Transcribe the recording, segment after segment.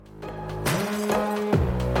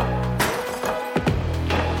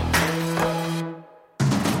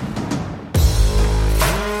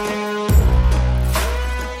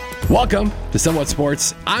Welcome to Somewhat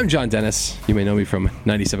Sports. I'm John Dennis. You may know me from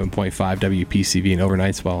 97.5 WPCV and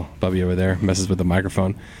overnights while Bubby over there messes with the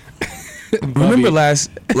microphone. Remember last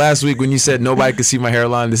week when you said nobody could see my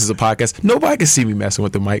hairline? This is a podcast. Nobody could see me messing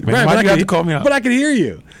with the mic, man. Right, Why do you have to call me out? But I can hear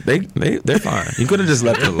you. They're fine. You could have just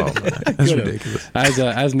left it alone. That's ridiculous.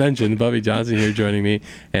 As mentioned, Bubby Johnson here joining me,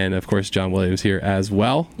 and of course John Williams here as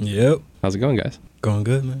well. Yep. How's it going, guys? Going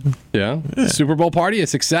good, man. Yeah. Super Bowl party, a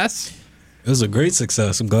success. It was a great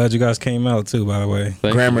success. I'm glad you guys came out, too, by the way.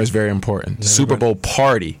 Grammar is very important. Yeah, Super Bowl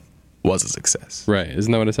party was a success. Right.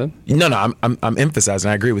 Isn't that what I said? No, I'm emphasizing.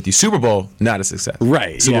 I agree with you. Super Bowl, not a success.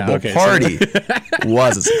 Right. Super Bowl party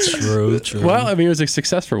was a success. True. Well, I mean, it was a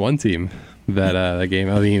success for one team, that game.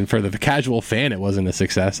 I mean, for the casual fan, it wasn't a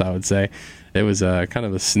success, I would say. It was kind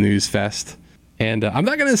of a snooze fest. And I'm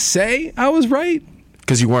not going to say I was right.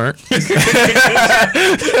 Because you weren't. But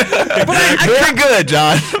Very good,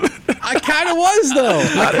 John. I kind of was, though.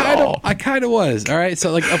 Not at all. I kind of was. All right.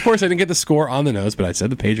 So, of course, I didn't get the score on the nose, but I said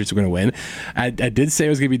the Patriots were going to win. I did say it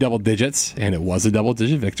was going to be double digits, and it was a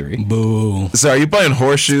double-digit victory. Boo. So are you playing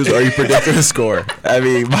horseshoes or are you predicting a score? I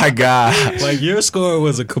mean, my God. Like, your score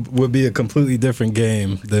would be a completely different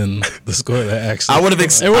game than the score that actually. I would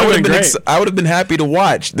have been happy to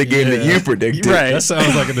watch the game that you predicted. Right. That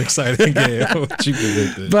sounds like an exciting game. What you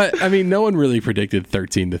predicted. But, I mean, no one really predicted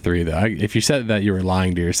 13-3, though. If you said that, you were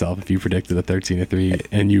lying to yourself if you predicted a 13-3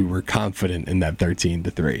 and you were confident in that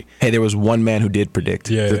 13-3. Hey, there was one man who did predict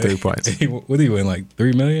the 3 points. What did he win, like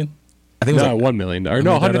 $3 million? I think it was No, like $1 million. Or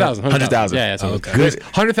no, 100,000. 100,000. Yeah, so okay. it was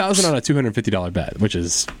 100,000 on a $250 bet, which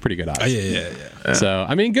is pretty good odds. Oh, yeah. So,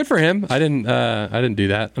 I mean, good for him. I didn't do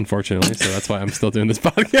that, unfortunately, so that's why I'm still doing this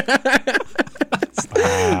podcast.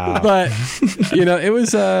 Wow. But, it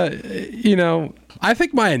was, I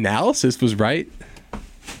think my analysis was right.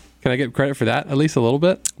 Can I get credit for that, at least a little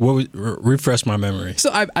bit? Refresh my memory.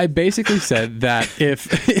 So I basically said that if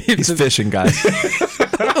He's fishing, guys.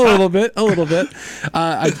 a little bit.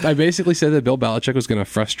 I basically said that Bill Belichick was going to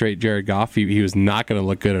frustrate Jared Goff. He was not going to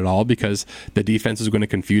look good at all because the defense was going to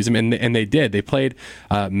confuse him, and they did. They played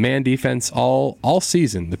man defense all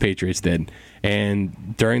season. The Patriots did,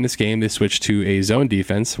 and during this game they switched to a zone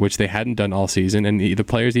defense, which they hadn't done all season. And the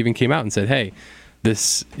players even came out and said, "Hey,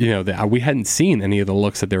 this, we hadn't seen any of the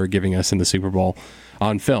looks that they were giving us in the Super Bowl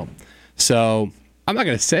on film." So I'm not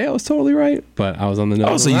going to say I was totally right, but I was on the nose.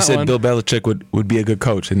 Oh, so you said Bill Belichick would be a good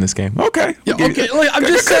coach in this game. Okay. Yeah, okay. I'm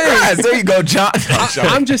just saying. There you go, John.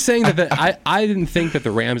 I'm just saying that I didn't think that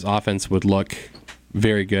the Rams offense would look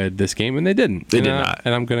very good this game, and they didn't. They did not.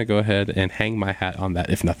 And I'm going to go ahead and hang my hat on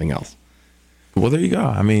that, if nothing else. Well, there you go.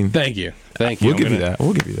 I mean, Thank you. We'll give you that.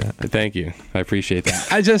 Thank you. I appreciate that.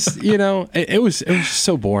 I just, it was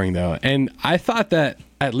so boring though, and I thought that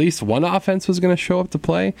at least one offense was going to show up to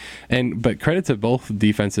play, but credit to both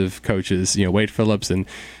defensive coaches, Wade Phillips and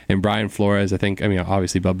Brian Flores.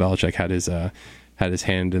 Obviously Bill Belichick had his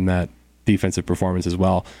hand in that defensive performance as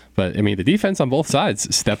well, but I mean the defense on both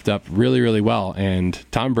sides stepped up really, really well, and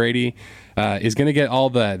Tom Brady is going to get all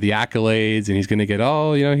the accolades, and he's going to get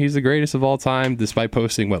he's the greatest of all time, despite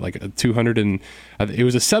posting a 200 and it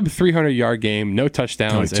was a sub 300 yard game, no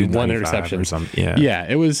touchdowns, and one interception. Yeah,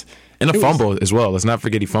 it was. And a fumble as well. Let's not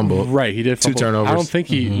forget he fumbled. Right, he did fumble. 2 turnovers. I don't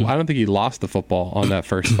think he lost the football on that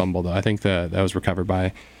first fumble though. I think that was recovered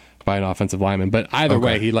by an offensive lineman. But either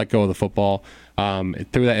way, he let go of the football.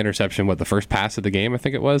 Threw that interception. The first pass of the game? I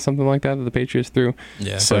think it was something like that the Patriots threw.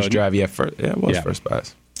 Yeah, so, first drive. Yeah, first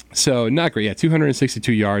pass. So not great. Yeah,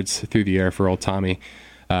 262 yards through the air for old Tommy.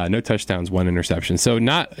 No touchdowns, 1 interception. So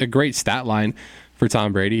not a great stat line for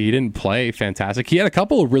Tom Brady. He didn't play fantastic. He had a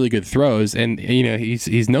couple of really good throws, and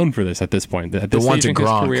he's known for this at this point. At this the one stage to in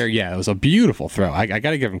his Gronk. career, it was a beautiful throw. I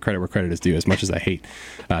got to give him credit where credit is due, as much as I hate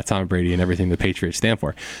Tom Brady and everything the Patriots stand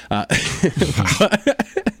for. But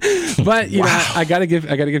I got to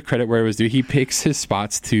give credit where it was due. He picks his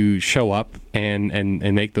spots to show up and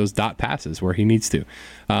make those dot passes where he needs to,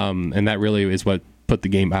 and that really is what put the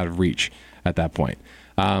game out of reach at that point.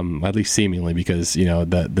 At least seemingly, because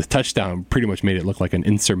the touchdown pretty much made it look like an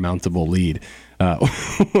insurmountable lead,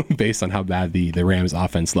 based on how bad the Rams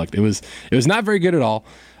offense looked. It was not very good at all.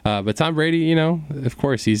 But Tom Brady, of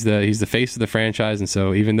course, he's the face of the franchise, and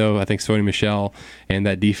so even though I think Sony Michel and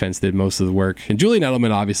that defense did most of the work, and Julian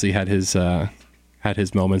Edelman obviously had his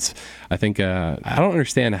moments. I think I don't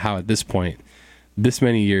understand how at this point this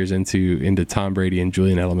many years into Tom Brady and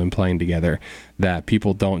Julian Edelman playing together that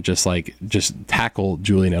people don't just tackle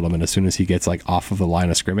Julian Edelman as soon as he gets like off of the line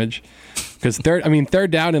of scrimmage. Because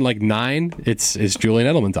third down and like 9, it's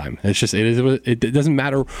Julian Edelman time. It doesn't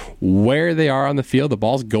matter where they are on the field, the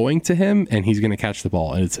ball's going to him and he's going to catch the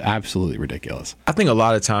ball, and it's absolutely ridiculous. I think a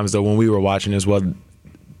lot of times though, when we were watching as well,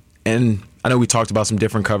 and I know we talked about some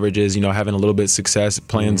different coverages, having a little bit of success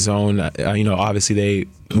playing zone. Obviously they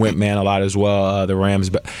went man a lot as well, the Rams.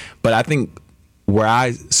 But I think where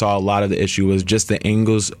I saw a lot of the issue was just the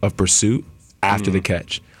angles of pursuit after the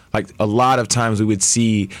catch. Like a lot of times we would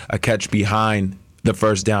see a catch behind the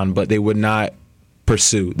first down, but they would not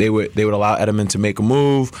pursue. They would allow Edelman to make a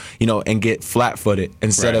move, and get flat-footed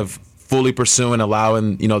instead of fully pursuing,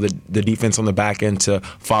 allowing the defense on the back end to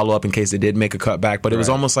follow up in case they did make a cutback. But it was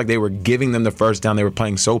almost like they were giving them the first down. They were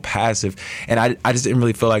playing so passive, and I just didn't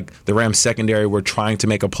really feel like the Rams secondary were trying to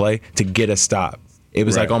make a play to get a stop. It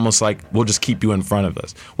was like almost like we'll just keep you in front of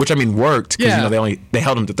us, which worked because they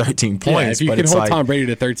held him to 13 points. If you can hold Tom Brady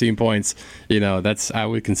to 13 points, I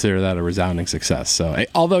would consider that a resounding success. So,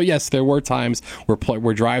 although yes, there were times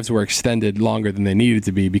where drives were extended longer than they needed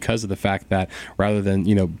to be because of the fact that rather than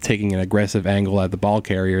taking an aggressive angle at the ball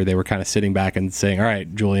carrier, they were kind of sitting back and saying, "All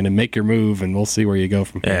right, Julian, and make your move, and we'll see where you go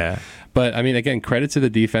from here." Yeah. But, again, credit to the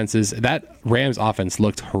defenses. That Rams offense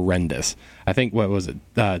looked horrendous. I think, what was it?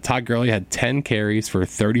 Todd Gurley had 10 carries for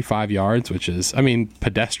 35 yards, which is,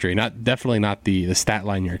 pedestrian. Definitely not the stat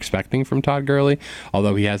line you're expecting from Todd Gurley,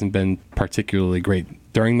 although he hasn't been particularly great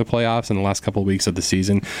during the playoffs in the last couple of weeks of the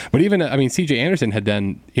season. But even, C.J. Anderson had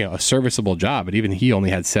done a serviceable job, but even he only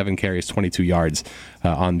had 7 carries, 22 yards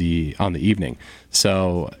on the evening.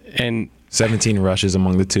 So, and 17 rushes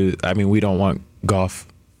among the two. We don't want Goff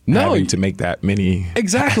having to make that many.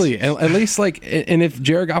 Exactly. At least and if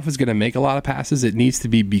Jared Goff is going to make a lot of passes, it needs to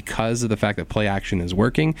be because of the fact that play action is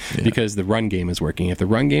working, because the run game is working. If the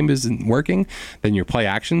run game isn't working, then your play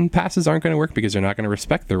action passes aren't going to work because they're not going to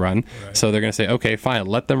respect the run. Right. So they're going to say, okay, fine,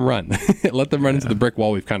 let them run. Let them run into the brick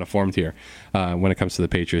wall we've kind of formed here when it comes to the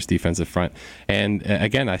Patriots defensive front. And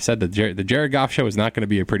again, I said that the Jared Goff show is not going to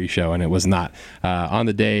be a pretty show, and it was not. On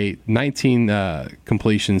the day, 19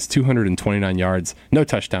 completions, 229 yards, no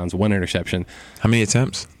touchdowns, 1 interception. How many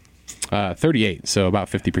attempts? 38, so about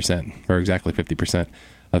 50%, or exactly 50%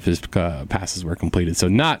 of his passes were completed. So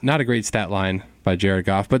not a great stat line by Jared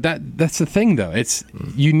Goff, but that's the thing, though.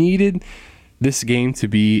 You needed this game to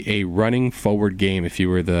be a running forward game if you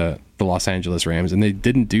were the Los Angeles Rams, and they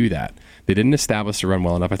didn't do that. They didn't establish the run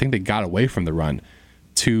well enough. I think they got away from the run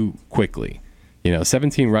too quickly.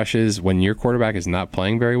 17 rushes when your quarterback is not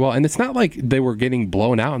playing very well. And it's not like they were getting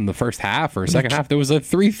blown out in the first half or second half. There was a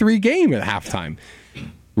 3-3 game at halftime,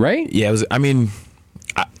 right? Yeah, it was.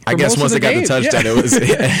 I guess once they got the touchdown, it was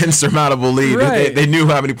an insurmountable lead. Right. They knew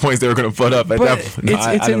how many points they were going to put up at that point.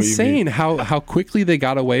 It's insane how quickly they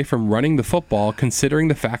got away from running the football, considering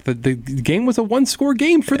the fact that the game was a one-score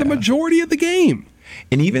game for the majority of the game.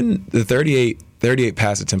 And even the 38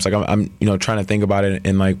 pass attempts, I'm trying to think about it,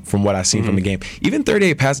 and from what I've seen from the game, even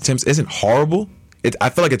 38 pass attempts isn't horrible. I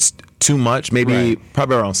feel like it's too much,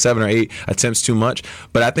 probably around 7 or 8 attempts too much.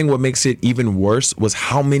 But I think what makes it even worse was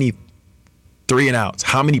how many 3-and-outs,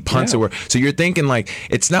 how many punts there were. So you're thinking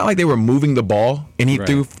it's not like they were moving the ball and he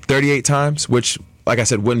threw 38 times, which, like I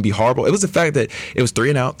said, wouldn't be horrible. It was the fact that it was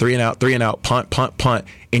 3-and-out, 3-and-out, 3-and-out, punt,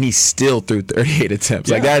 and he still threw 38 attempts.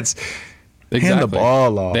 That's hand the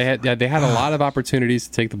ball off. They had a lot of opportunities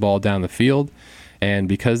to take the ball down the field, and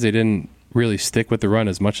because they didn't really stick with the run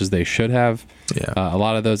as much as they should have, a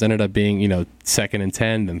lot of those ended up being 2nd and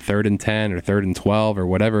 10, then 3rd and 10, or 3rd and 12, or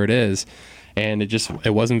whatever it is. And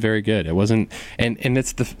it wasn't very good. It wasn't, and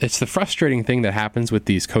it's the frustrating thing that happens with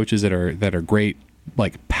these coaches that are great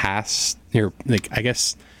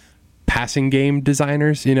passing game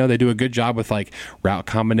designers. They do a good job with route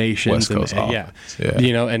combinations. West Coast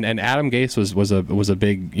and Adam Gase was a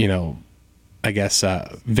big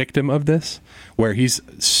victim of this, where he's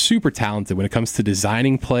super talented when it comes to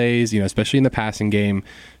designing plays, especially in the passing game,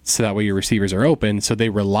 so that way your receivers are open, so they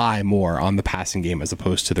rely more on the passing game as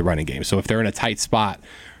opposed to the running game. So if they're in a tight spot,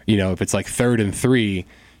 if it's 3rd and 3,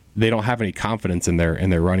 they don't have any confidence in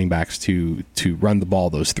their running backs to run the ball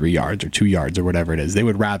those 3 yards or 2 yards or whatever it is. They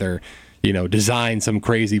would rather design some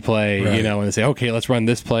crazy play, and they say, okay, let's run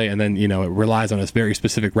this play, and then it relies on this very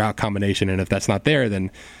specific route combination, and if that's not there, then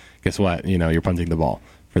guess what? You're punting the ball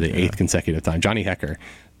for the 8th consecutive time. Johnny Hekker,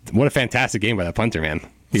 what a fantastic game by that punter, man.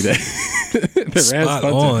 He did. The Rams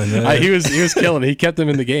punter. He was killing it. He kept them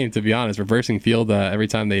in the game, to be honest, reversing field every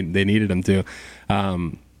time they needed him to.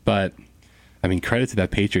 But credit to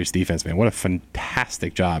that Patriots defense, man. What a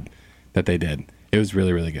fantastic job that they did. It was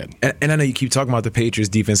really, really good. And I know you keep talking about the Patriots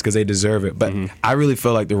defense because they deserve it, but I really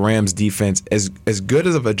feel like the Rams defense, as good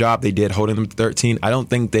as of a job they did holding them to 13, I don't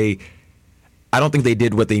think they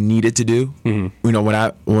did what they needed to do. You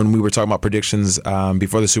know, when we were talking about predictions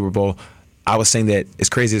before the Super Bowl, I was saying that, as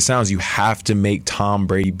crazy as it sounds, you have to make Tom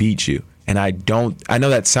Brady beat you. And I know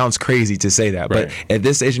that sounds crazy to say that, but at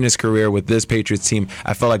this stage in his career with this Patriots team,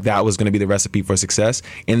 I felt like that was going to be the recipe for success.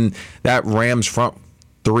 And that Rams front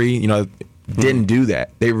three, you know, didn't do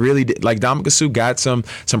that. They really did. Like, Ndamukong Suh got some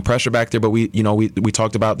pressure back there, but we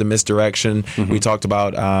talked about the misdirection. We talked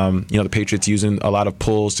about the Patriots using a lot of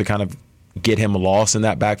pulls to kind of get him lost in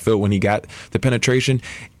that backfield when he got the penetration,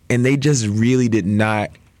 and they just really did not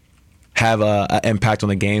have a impact on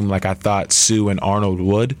the game like I thought Suh and Arnold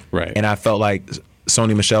would. Right. And I felt like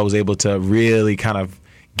Sony Michel was able to really kind of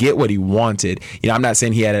get what he wanted. You know, I'm not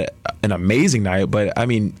saying he had an amazing night, but I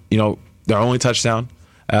mean, you know, their only touchdown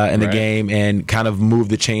in the game and kind of move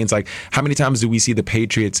the chains. Like, how many times do we see the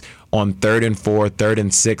Patriots on 3rd and 4, 3rd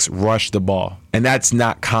and 6 rush the ball? And that's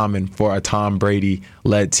not common for a Tom Brady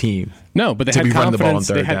led team. No, but they had confidence.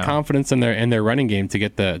 They had down. confidence in their running game to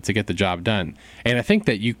get the job done. And I think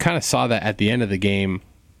that you kind of saw that at the end of the game.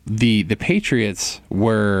 The Patriots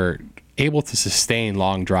were able to sustain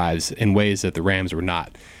long drives in ways that the Rams were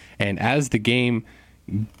not. And as the game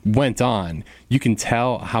went on, you can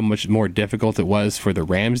tell how much more difficult it was for the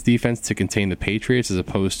Rams defense to contain the Patriots as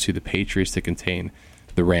opposed to the Patriots to contain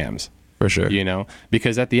the Rams. For sure. You know,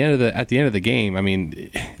 because at the end of the game, I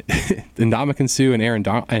mean, Ndamukong Suh and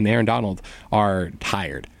Aaron Donald are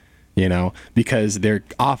tired, you know, because their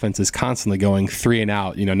offense is constantly going 3 and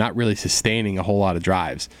out, you know, not really sustaining a whole lot of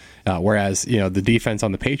drives. Whereas, you know, the defense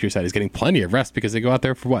on the Patriots side is getting plenty of rest because they go out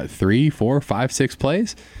there for 3, 4, 5, 6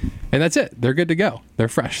 plays, and that's it. They're good to go. They're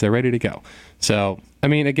fresh. They're ready to go. So, I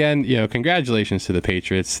mean, again, you know, congratulations to the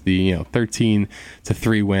Patriots, the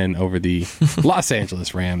 13-3 win over the Los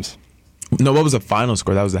Angeles Rams. No, what was the final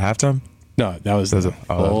score? That was the halftime? No, that was the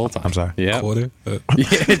whole time. I'm sorry. Yeah. Quarter? Yeah,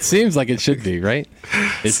 it seems like it should be, right?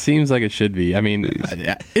 It seems like it should be. I mean,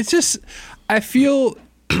 it's just I feel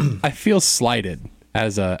slighted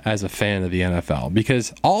as a fan of the NFL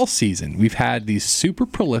because all season we've had these super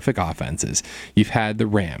prolific offenses. You've had the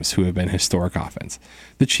Rams, who have been historic offense,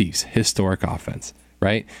 the Chiefs, historic offense,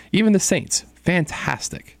 right? Even the Saints,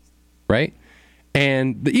 fantastic, right?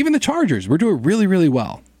 And even the Chargers, we're doing really, really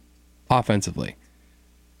well offensively.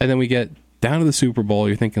 And then we get down to the Super Bowl,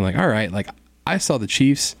 you're thinking like, all right, like I saw the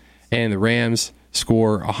Chiefs and the Rams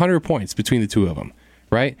score 100 points between the two of them,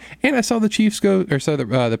 right? And I saw the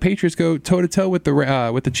the Patriots go toe to toe with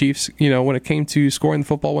the Chiefs, you know, when it came to scoring the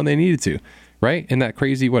football when they needed to, right? In that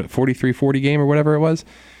crazy 43-40 game or whatever it was,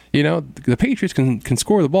 you know, the Patriots can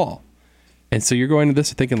score the ball. And so you're going to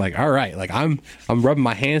this thinking like, all right, like I'm rubbing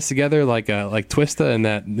my hands together like Twista in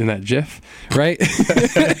that GIF, right?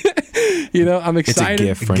 You know, I'm excited.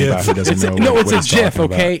 It's a GIF for anybody who doesn't know. No, it's what a GIF,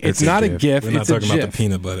 okay? About. It's not a GIF. We're not it's a talking about GIF. the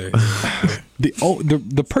peanut butter.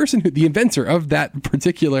 The person the inventor of that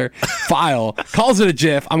particular file calls it a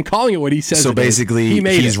GIF. I'm calling it what he says. So basically,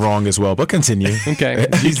 he's wrong as well. But continue. Okay,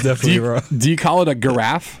 He's definitely wrong. Do you call it a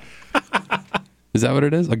giraffe? Is that what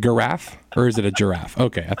it is? A giraffe, or is it a giraffe?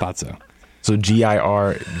 Okay, I thought so. So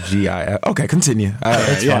GIRGIF. Okay, continue.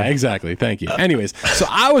 That's Yeah, fine. exactly. Thank you. Anyways, so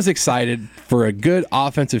I was excited for a good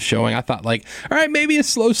offensive showing. I thought, like, all right, maybe a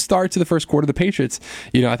slow start to the first quarter. The Patriots,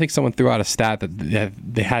 you know, I think someone threw out a stat that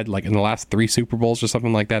they had like in the last 3 Super Bowls or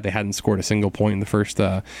something like that, they hadn't scored a single point in the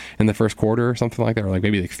first quarter or something like that, or like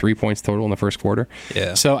maybe like 3 points total in the first quarter.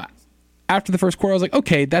 Yeah. So after the first quarter, I was like,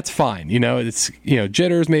 okay, that's fine. You know, it's, you know,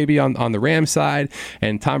 jitters maybe on the Rams side,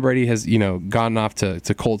 and Tom Brady has, you know, gone off to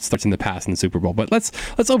cold starts in the past in the Super Bowl. But let's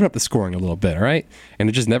open up the scoring a little bit, all right? And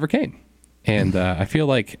it just never came. And I feel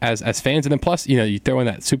like as fans, and then plus, you know, you throw in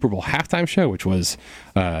that Super Bowl halftime show, which was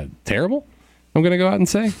terrible. I'm going to go out and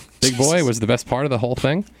say, Big Boy was the best part of the whole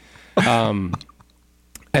thing.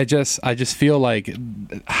 I just feel like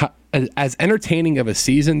as entertaining of a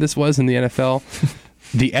season this was in the NFL.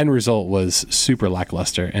 The end result was super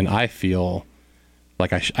lackluster, and I feel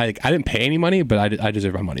like I didn't pay any money, but I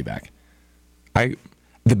deserve my money back.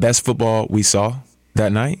 The best football we saw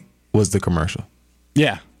that night was the commercial.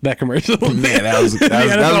 Yeah, that commercial. Man, that was one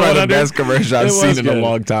of the best commercials I've seen in a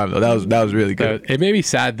long time. Though that was really good. It made me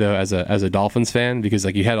sad though as a Dolphins fan because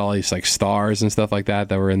like you had all these like stars and stuff like that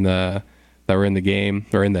were in the that were in the game,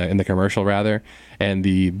 or in the commercial rather. And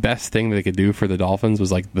the best thing that they could do for the Dolphins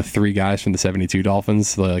was like the 3 guys from the 72 Dolphins.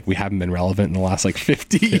 So, like, we haven't been relevant in the last like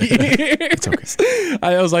 50 years. It's okay.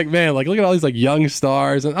 I was like, man, like, look at all these like young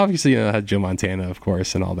stars, and obviously, I had Joe Montana, of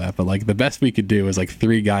course, and all that. But like the best we could do was like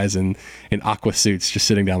 3 guys in aqua suits just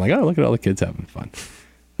sitting down, like, oh, look at all the kids having fun.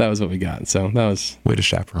 That was what we got. So that was way to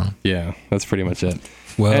chaperone. Yeah, that's pretty much it.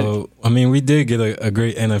 Well, I mean, we did get a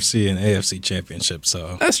great NFC and AFC championship,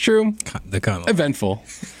 so that's true. They're kind of eventful.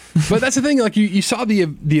 But that's the thing, like you saw the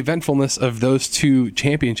eventfulness of those 2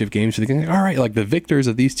 championship games. So all right, like the victors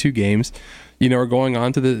of these 2 games, are going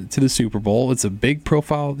on to the Super Bowl. It's a big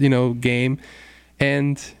profile, game,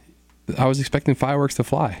 and I was expecting fireworks to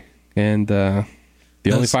fly, and the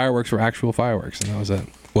only fireworks were actual fireworks, and that was it.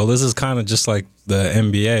 Well, this is kind of just like the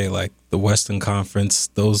NBA, like the Western Conference.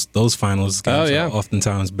 Those finals games are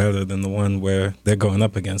oftentimes better than the one where they're going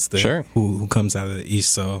up against who comes out of the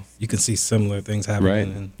East. So you can see similar things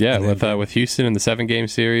happening. Right. With Houston and the 7-game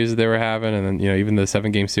series they were having, and then even the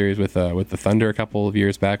 7-game series with the Thunder a couple of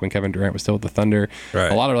years back when Kevin Durant was still with the Thunder.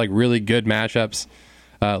 Right. A lot of like really good matchups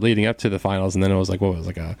leading up to the finals, and then it was like, what was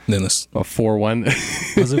it, like a 4-1?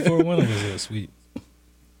 Was it 4-1 or was it a sweep?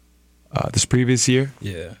 This previous year?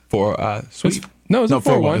 Yeah. For sweep? No, it was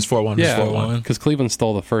 4-1. It's 4-1. Yeah, 4-1. Because Cleveland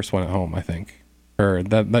stole the first one at home, I think. Or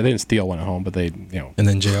they didn't steal one at home, but they, And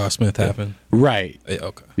then J.R. Smith happened? Right.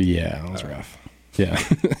 Okay. Yeah, that was rough. Yeah.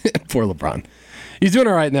 Poor LeBron. He's doing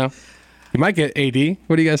all right now. He might get AD.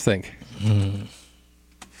 What do you guys think? I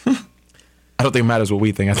don't think it matters what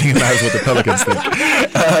we think. I think it matters what the Pelicans think.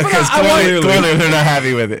 Because clearly they're not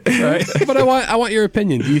happy with it. Right? But I want your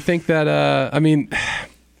opinion. Do you think that,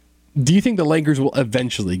 do you think the Lakers will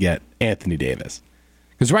eventually get Anthony Davis?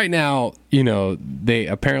 Because right now, they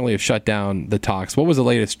apparently have shut down the talks. What was the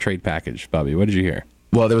latest trade package, Bobby? What did you hear?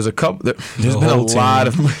 Well, there was a couple. There's been a lot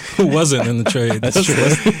of who wasn't in the trade. That's true.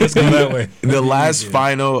 Let's go that way. The last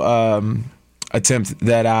final attempt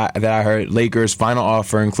that I heard, Lakers' final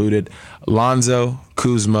offer included Lonzo,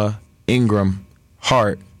 Kuzma, Ingram,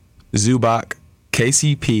 Hart, Zubac,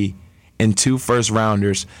 KCP, and 2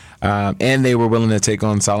 first-rounders, and they were willing to take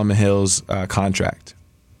on Solomon Hill's contract.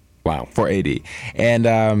 Wow. For AD.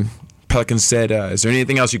 And Pelicans said, is there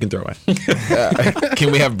anything else you can throw in?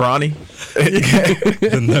 Can we have Bronny?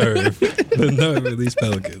 The nerve of these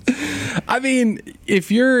Pelicans. I mean,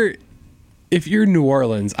 if you're New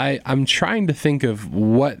Orleans, I'm trying to think of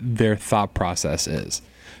what their thought process is.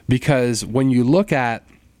 Because when you look at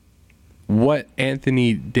what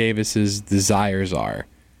Anthony Davis's desires are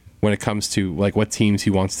when it comes to like what teams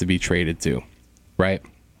he wants to be traded to, right?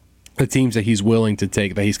 The teams that he's willing to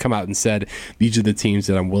take, that he's come out and said, these are the teams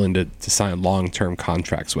that I'm willing to sign long-term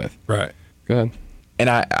contracts with. Right. Go ahead. And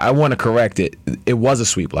I want to correct it. It was a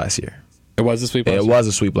sweep last year. It was a sweep last year? It was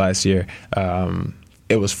a sweep last year.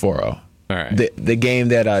 It was 4-0. All right. The game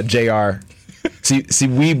that JR... See,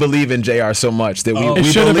 we believe in JR so much that we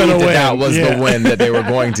believed that was the win that they were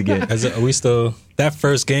going to get. Are we still... That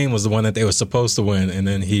first game was the one that they were supposed to win, and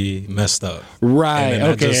then he messed up. Right.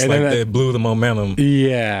 And then they blew the momentum.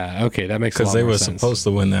 Yeah. Okay, that makes a lot more sense. Because they were supposed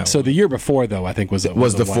to win that So one. the year before, though, I think was the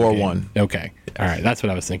 4-1. Okay. All right. That's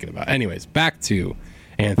what I was thinking about. Anyways, back to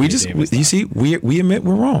Anthony Davis. You see, we admit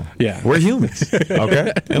we're wrong. Yeah. We're humans.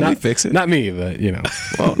 Okay? And we fix it. Not me, but,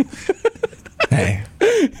 Well, hey.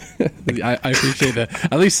 I appreciate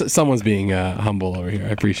that. At least someone's being humble over here. I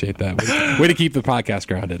appreciate that. Way to keep the podcast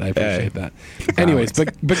grounded. I appreciate that. Anyways,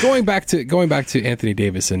 but going back to Anthony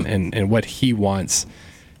Davis and what he wants,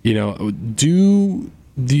 do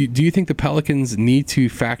you think the Pelicans need to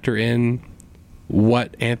factor in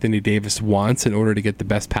what Anthony Davis wants in order to get the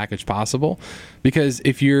best package possible? Because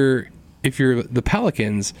if you're the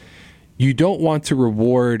Pelicans, you don't want to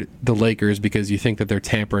reward the Lakers because you think that they're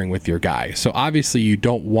tampering with your guy. So obviously you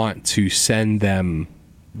don't want to send them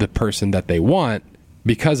the person that they want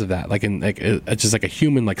because of that. It's just like a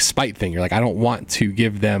human spite thing. You're like, I don't want to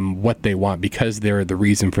give them what they want because they're the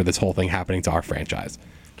reason for this whole thing happening to our franchise,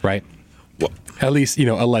 right? Well, at least,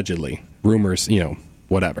 allegedly. Rumors,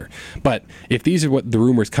 whatever. But if these are what the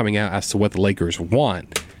rumors coming out as to what the Lakers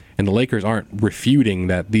want, and the Lakers aren't refuting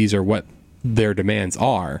that these are what their demands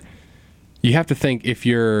are, you have to think, if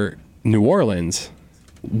you're New Orleans,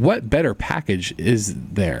 what better package is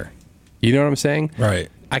there? You know what I'm saying? Right.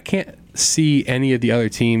 I can't see any of the other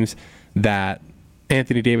teams that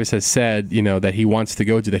Anthony Davis has said, that he wants to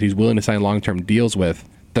go to, that he's willing to sign long-term deals with,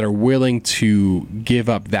 that are willing to give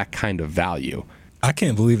up that kind of value. I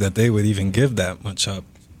can't believe that they would even give that much up.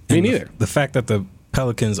 Me neither. The fact that the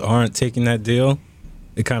Pelicans aren't taking that deal,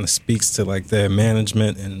 it kind of speaks to their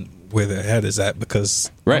management and where their head is at, because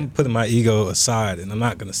I'm putting my ego aside and I'm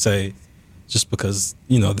not going to say just because,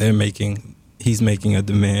 he's making a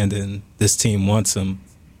demand and this team wants him,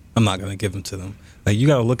 I'm not going to give him to them. Like, you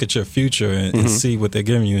got to look at your future and see what they're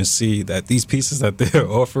giving you and see that these pieces that they're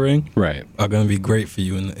offering are going to be great for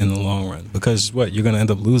you in the long run. Because you're going to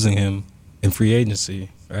end up losing him in free agency,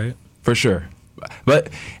 right? For sure. But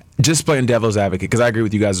just playing devil's advocate, because I agree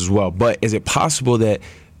with you guys as well, but is it possible that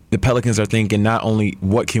the Pelicans are thinking not only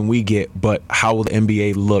what can we get, but how will the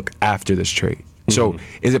NBA look after this trade? So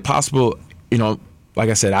is it possible, like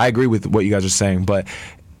I said, I agree with what you guys are saying, but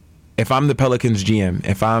if I'm the Pelicans GM,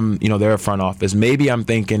 if I'm, their front office, maybe I'm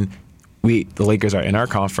thinking the Lakers are in our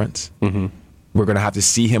conference. We're going to have to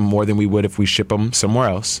see him more than we would if we ship him somewhere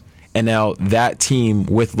else. And now that team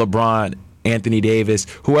with LeBron, Anthony Davis,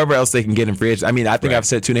 whoever else they can get in free agency. I mean, I think I've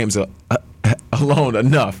said two names alone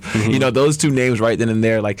enough. Those two names right then and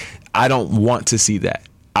there, like, I don't want to see that.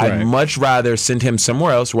 I'd much rather send him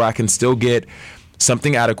somewhere else where I can still get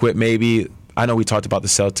something adequate. Maybe, I know we talked about the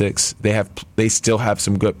Celtics. They still have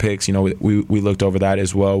some good picks. We looked over that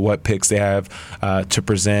as well, what picks they have to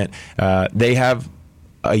present. They have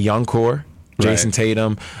a young core, Jason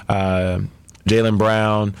Tatum, Jaylen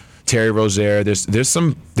Brown, Terry Rozier. There's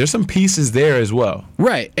some pieces there as well.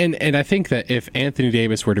 Right. And I think that if Anthony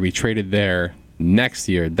Davis were to be traded there next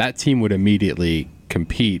year, that team would immediately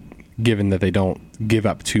compete, given that they don't give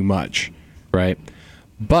up too much, right?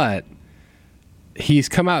 But he's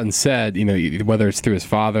come out and said, whether it's through his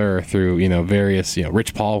father or through, various,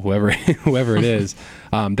 Rich Paul, whoever it is,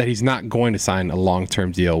 that he's not going to sign a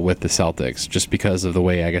long-term deal with the Celtics just because of the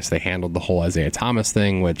way, I guess, they handled the whole Isaiah Thomas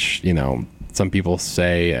thing, which, some people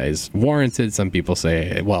say is warranted. Some people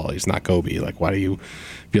say, well, he's not Kobe. Like, why do you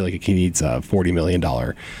feel like he needs a $40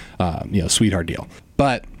 million, sweetheart deal?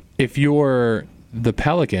 But if you're the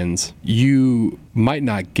Pelicans, you might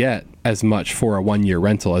not get as much for a one-year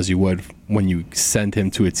rental as you would when you send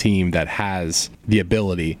him to a team that has the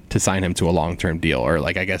ability to sign him to a long-term deal, or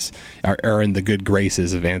like, I guess, are in the good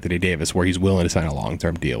graces of Anthony Davis where he's willing to sign a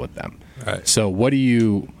long-term deal with them. Right. So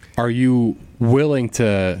are you willing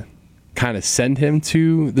to kind of send him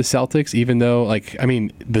to the Celtics, even though,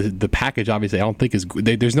 the package obviously I don't think is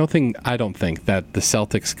good. There's nothing I don't think that the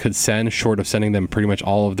Celtics could send short of sending them pretty much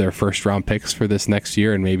all of their first round picks for this next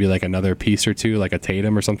year and maybe like another piece or two, like a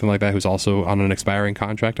Tatum or something like that, who's also on an expiring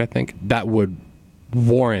contract. I think that would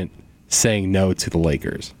warrant saying no to the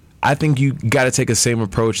Lakers. I think you got to take the same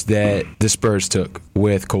approach that the Spurs took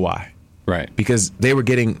with Kawhi. Right. Because they were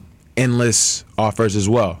getting endless offers as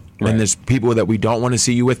well. Right. And there's people that we don't want to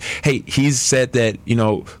see you with. Hey, he's said that,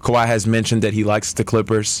 Kawhi has mentioned that he likes the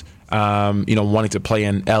Clippers. Wanting to play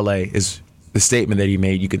in LA is the statement that he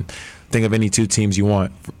made. You can think of any two teams you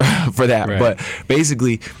want for that. Right. But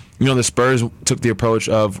basically, the Spurs took the approach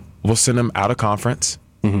of, we'll send them out of conference.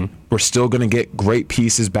 We're still going to get great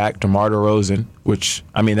pieces back. DeMar DeRozan, which,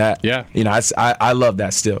 I love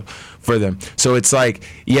that still for them. So it's like,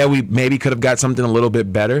 we maybe could have got something a little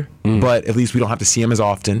bit better, but at least we don't have to see him as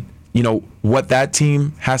often. What that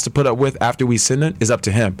team has to put up with after we send it is up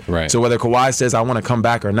to him. Right. So whether Kawhi says, I want to come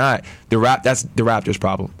back or not, that's the Raptors'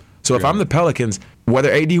 problem. So if I'm the Pelicans,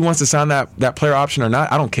 whether AD wants to sign that player option or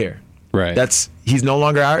not, I don't care. Right. He's no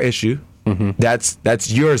longer our issue.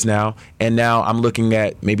 That's yours now, and now I'm looking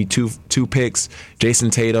at maybe two picks, Jason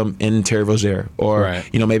Tatum and Terry Rozier, or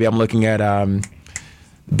maybe I'm looking at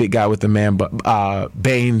big guy with the man,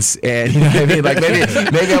 Baines, and you know what I mean. Like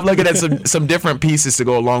maybe I'm looking at some different pieces to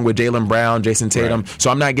go along with Jaylen Brown, Jason Tatum. Right. So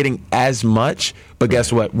I'm not getting as much, but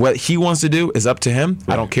guess what? What he wants to do is up to him.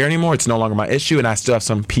 Right. I don't care anymore. It's no longer my issue, and I still have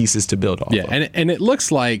some pieces to build off. Yeah, and it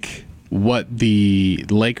looks like what the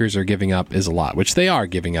Lakers are giving up is a lot, which they are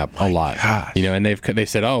giving up a lot. Gosh. And they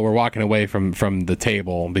said, oh, we're walking away from the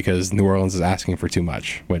table because New Orleans is asking for too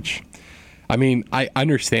much, which, I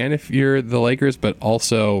understand if you're the Lakers, but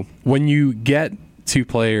also when you get two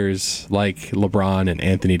players like LeBron and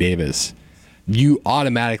Anthony Davis, you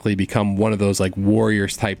automatically become one of those like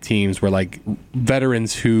Warriors type teams where like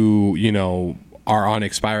veterans who, are on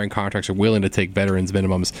expiring contracts are willing to take veterans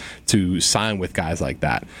minimums to sign with guys like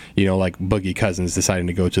that. Like Boogie Cousins deciding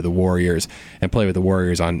to go to the Warriors and play with the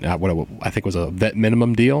Warriors on what I think was a vet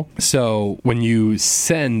minimum deal. So when you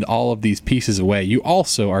send all of these pieces away, you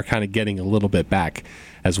also are kind of getting a little bit back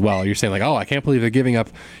as well. You're saying like, oh, I can't believe they're giving up,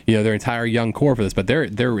 their entire young core for this, but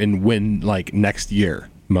they're in win like next year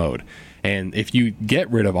mode. And if you get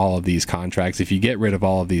rid of all of these contracts, if you get rid of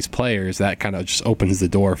all of these players, that kind of just opens the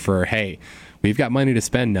door for, hey, we've got money to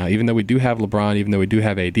spend now. Even though we do have LeBron, even though we do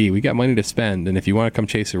have AD, we got money to spend. And if you want to come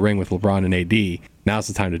chase a ring with LeBron and AD, now's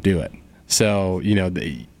the time to do it. So,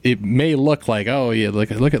 it may look like, oh, yeah,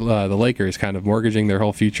 look at the Lakers kind of mortgaging their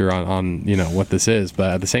whole future on what this is.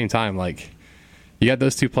 But at the same time, like, You got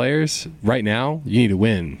those two players right now. You need to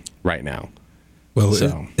win right now. Well,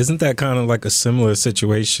 isn't that kind of like a similar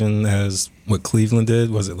situation as what Cleveland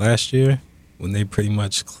did? Was it last year when they pretty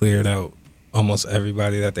much cleared out almost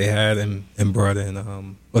everybody that they had and brought in,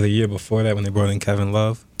 or the year before that when they brought in Kevin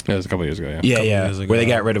Love? It was a couple years ago, yeah. Years ago. Where they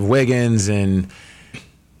got rid of Wiggins, and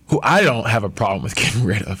who I don't have a problem with getting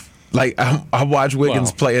rid of. Like, I watch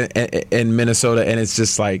Wiggins play in Minnesota, and it's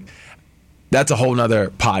just like, that's a whole nother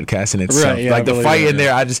podcast in itself. Right, yeah, like, the fight in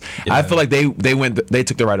there, I feel like they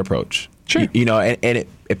took the right approach. Sure. You know, and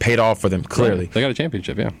it paid off for them, clearly. Right. They got a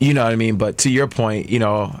championship, yeah. You know what I mean? But to your point, you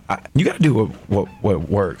know, you got to do what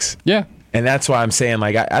works. Yeah. And that's why I'm saying,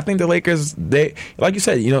 like, I think the Lakers, they, like you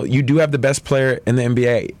said, you know, you do have the best player in the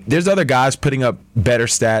NBA. There's other guys putting up better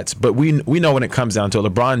stats, but we know when it comes down to it,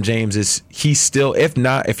 LeBron James he's still,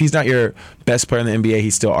 if he's not your best player in the NBA,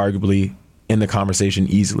 he's still arguably in the conversation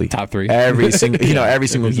easily. Top 3. Every single, every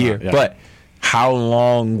single year. Not, yeah. But how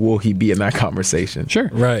long will he be in that conversation? Sure.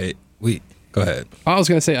 Right. Go ahead. I was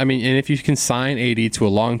going to say, I mean, and if you can sign AD to a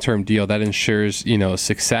long-term deal, that ensures, you know,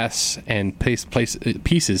 success and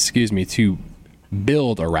pieces, to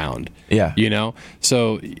build around. Yeah. You know?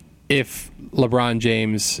 So if LeBron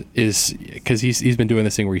James is, because he's been doing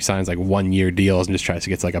this thing where he signs like 1-year deals and just tries to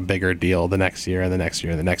get to like a bigger deal the next year and the next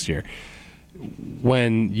year and the next year.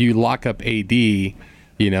 When you lock up AD, you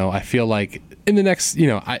know, I feel like in the next, you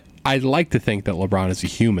know, I'd like to think that LeBron is a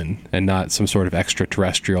human and not some sort of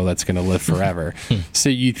extraterrestrial that's going to live forever. So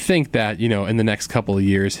you'd think that, you know, in the next couple of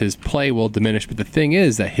years, his play will diminish. But the thing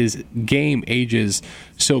is that his game ages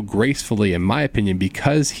so gracefully, in my opinion,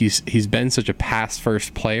 because he's been such a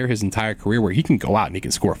pass-first player his entire career where he can go out and he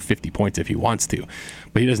can score 50 points if he wants to.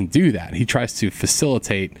 But he doesn't do that. He tries to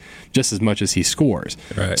facilitate just as much as he scores.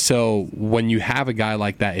 Right. So when you have a guy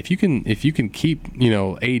like that, if you can keep, you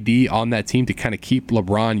know, AD on that team to kind of keep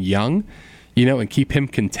LeBron young, you know, and keep him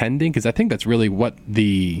contending, because I think that's really what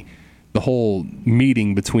the whole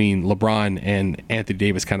meeting between LeBron and Anthony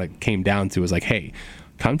Davis kind of came down to, is like, hey,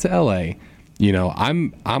 come to LA. You know,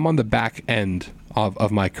 I'm on the back end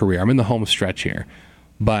of my career. I'm in the home stretch here.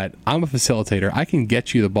 But I'm a facilitator. I can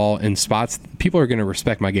get you the ball in spots. People are going to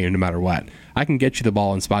respect my game no matter what. I can get you the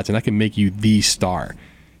ball in spots, and I can make you the star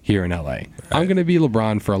here in LA. Right. I'm going to be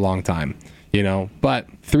LeBron for a long time, you know. But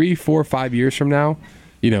 3, 4, 5 years from now,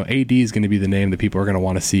 you know, AD is going to be the name that people are going to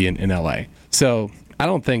want to see in LA. So I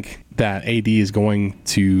don't think that AD is going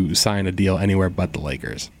to sign a deal anywhere but the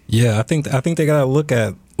Lakers. Yeah, I think they got to look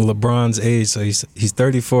at LeBron's age. So he's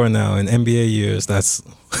 34 now. In NBA years, that's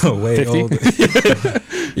way 50? older.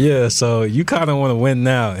 Yeah, so you kind of want to win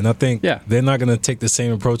now, and I think they're not going to take the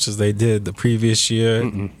same approach as they did the previous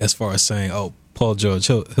year, as far as saying, "Oh, Paul George,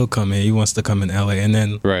 he'll come in. He wants to come in LA," and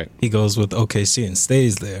then he goes with OKC and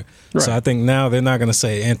stays there. Right. So I think now they're not going to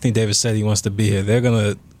say Anthony Davis said he wants to be here. They're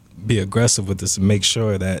going to be aggressive with this and make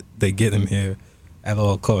sure that they get him here at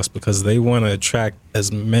all costs, because they want to attract as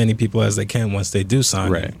many people as they can once they do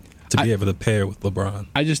sign him to be able to pair with LeBron.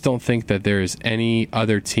 I just don't think that there is any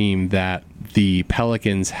other team that the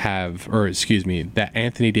Pelicans have, that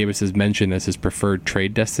Anthony Davis has mentioned as his preferred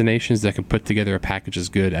trade destinations that can put together a package as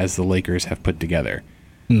good as the Lakers have put together.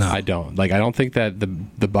 No, I don't. I don't think that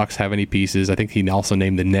the Bucks have any pieces. I think he also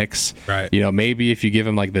named the Knicks. Right. You know, maybe if you give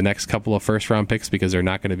him like the next couple of first-round picks, because they're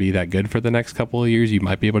not going to be that good for the next couple of years, you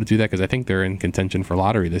might be able to do that, because I think they're in contention for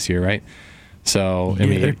lottery this year, right? So I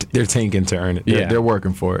mean, they're tanking to earn it. They're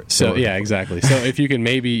working for it. So exactly. So if you can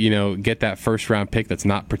maybe, you know, get that first-round pick that's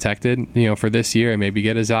not protected, you know, for this year, and maybe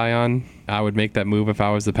get a Zion, I would make that move if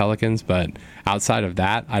I was the Pelicans. But outside of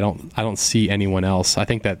that, I don't see anyone else. I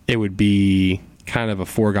think that it would be kind of a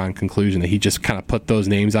foregone conclusion that he just kind of put those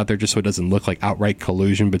names out there just so it doesn't look like outright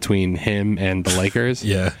collusion between him and the Lakers.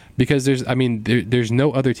 Because there's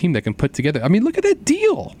no other team that can put together. I mean, look at that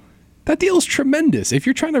deal. That deal is tremendous. If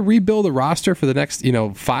you're trying to rebuild a roster for the next, you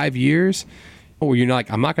know, 5 years, or you're not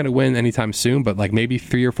like, I'm not going to win anytime soon, but like maybe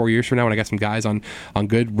 3 or 4 years from now, when I got some guys on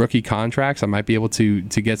good rookie contracts, I might be able to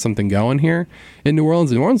get something going here in New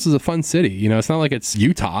Orleans. New Orleans is a fun city. You know, it's not like it's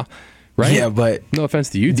Utah. Right? Yeah, but no offense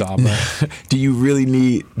to Utah, but do you really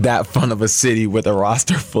need that fun of a city with a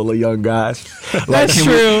roster full of young guys? Like, that's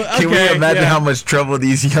true. Can we imagine how much trouble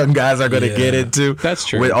these young guys are going to get into? That's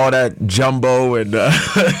true. With all that jumbo and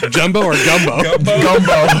jumbo or gumbo?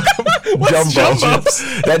 Gumbo. Jumbo.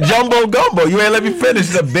 That jumbo gumbo. You ain't let me finish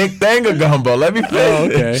the big thing of gumbo. Let me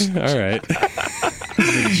finish. Oh, okay. All right.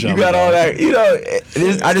 You got all that, you know.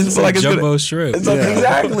 I just feel like it's jumbo shrimp.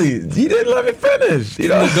 Exactly. You didn't let me finish. You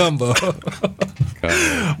know, gumbo.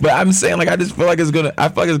 But I'm saying, like, I feel like it's gonna,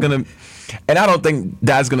 and I don't think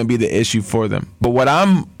that's gonna be the issue for them. But what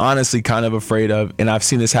I'm honestly kind of afraid of, and I've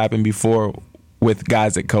seen this happen before with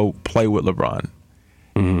guys that play with LeBron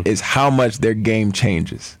is how much their game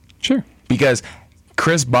changes. Sure. Because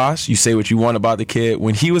Chris Bosh, you say what you want about the kid.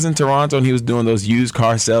 When he was in Toronto and he was doing those used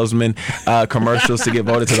car salesman commercials to get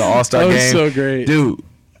voted to the All-Star game. That was so great. Dude,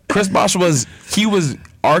 Chris Bosh was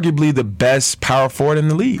arguably the best power forward in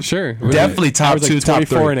the league. Sure. Definitely top 2, top 3.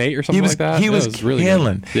 24 and 8 or something like that. He was really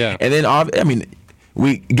killing. Yeah. And then, I mean,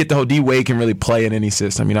 we get the whole D-Wade can really play in any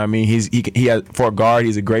system. You know what I mean? He has, for a guard,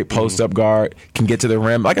 he's a great post-up guard, can get to the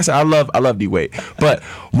rim. Like I said, I love D-Wade. But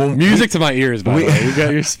music to my ears, by the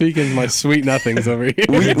way. You're speaking my sweet nothings over here.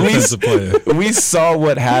 We saw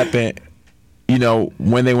what happened, you know,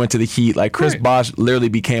 when they went to the Heat. Like, Chris Bosh literally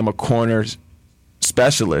became a corners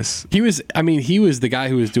specialist. He was the guy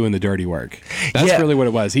who was doing the dirty work. That's really what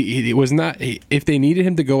it was. He was not. If they needed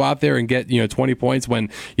him to go out there and get 20 points when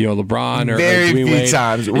LeBron or very few Wade,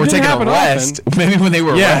 times we're taking a rest. Maybe when they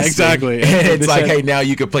were resting. Exactly. It's like, hey, now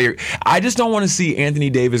you can play. I just don't want to see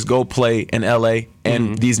Anthony Davis go play in LA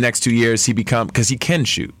and these next 2 years because he can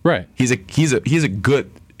shoot. Right. He's a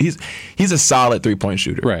good. He's a solid 3-point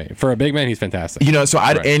shooter. Right. For a big man, he's fantastic. So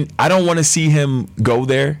I don't want to see him go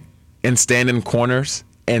there and stand in corners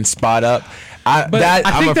and spot up. I'm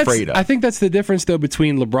afraid of. I think that's the difference, though,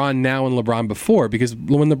 between LeBron now and LeBron before. Because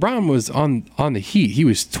when LeBron was on the Heat, he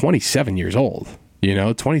was 27 years old.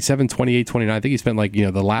 27, 28, 29. I think he spent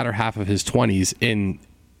the latter half of his 20s in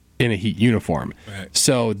a Heat uniform. Right.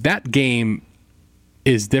 So that game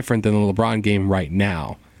is different than the LeBron game right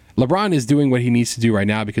now. LeBron is doing what he needs to do right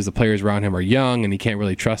now because the players around him are young and he can't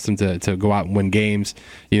really trust them to go out and win games.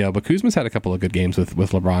 But Kuzma's had a couple of good games with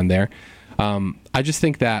LeBron there. I just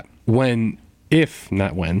think that if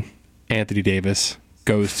not when, Anthony Davis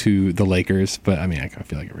goes to the Lakers, but I mean, I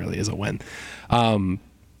feel like it really is a win. I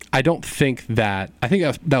think that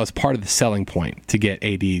was part of the selling point to get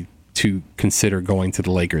AD to consider going to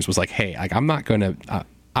the Lakers was like, hey, I'm not going to...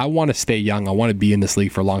 I want to stay young. I want to be in this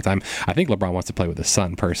league for a long time. I think LeBron wants to play with his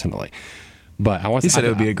son personally, but he said it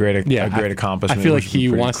would be a great accomplishment. I feel like he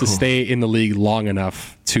wants to stay in the league long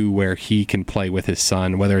enough to where he can play with his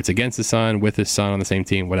son, whether it's against his son, with his son on the same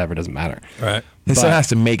team, whatever, doesn't matter. Right. His son has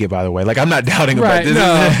to make it, by the way. Like, I'm not doubting about this.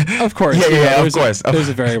 No, of course. Of course. There's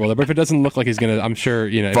a variable there, but if it doesn't look like he's gonna, I'm sure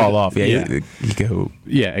fall off. He can hoop.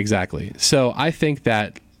 Yeah, exactly. So I think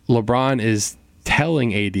that LeBron is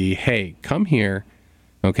telling AD, hey, come here.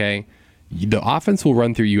 Okay, the offense will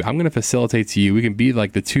run through you. I'm going to facilitate to you. We can be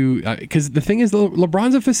like the two, because the thing is,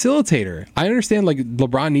 LeBron's a facilitator. I understand like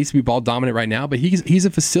LeBron needs to be ball dominant right now, but he's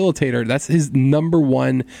a facilitator. That's his number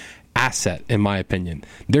one asset, in my opinion.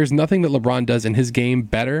 There's nothing that LeBron does in his game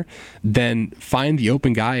better than find the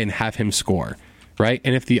open guy and have him score, right?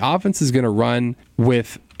 And if the offense is going to run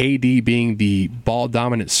with AD being the ball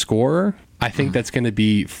dominant scorer, I think that's going to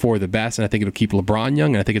be for the best, and I think it'll keep LeBron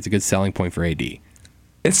young, and I think it's a good selling point for AD.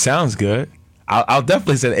 It sounds good. I'll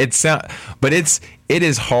definitely say that. But it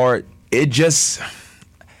is hard. It's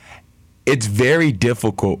very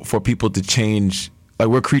difficult for people to change. Like,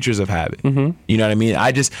 we're creatures of habit. Mm-hmm. You know what I mean?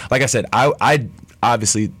 Like I said, I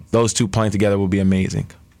obviously those two playing together will be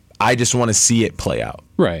amazing. I just want to see it play out.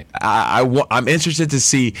 Right. I'm interested to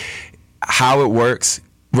see how it works.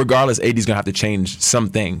 Regardless, AD's gonna have to change some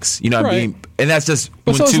things. You know what I mean? And that's just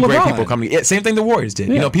when two great people come together. Same thing the Warriors did.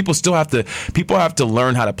 Yeah. People have to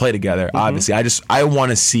learn how to play together. Mm-hmm. Obviously, I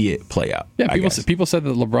want to see it play out. Yeah, people said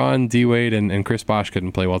that LeBron, D-Wade, and Chris Bosh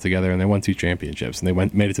couldn't play well together, and they won 2 championships, and they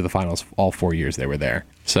made it to the finals all 4 years they were there.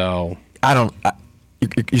 So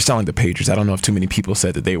you're selling the Patriots. I don't know if too many people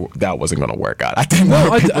said that that wasn't going to work out. I think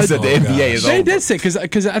more people said the NBA is over. They did say,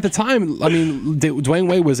 because at the time, I mean, Dwayne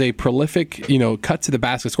Wade was a prolific, cut to the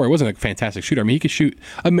basket scorer. He wasn't a fantastic shooter. I mean, he could shoot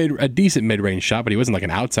a decent mid-range shot, but he wasn't like an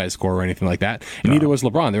outside scorer or anything like that. And neither was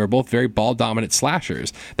LeBron. They were both very ball-dominant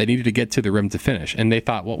slashers that needed to get to the rim to finish. And they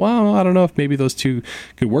thought, well, I don't know if maybe those two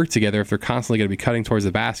could work together if they're constantly going to be cutting towards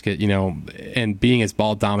the basket, and being as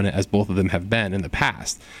ball-dominant as both of them have been in the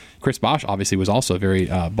past. Chris Bosh obviously was also a very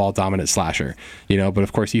ball-dominant slasher, but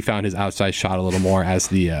of course he found his outside shot a little more as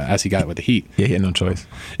he got it with the Heat. Yeah, he had no choice.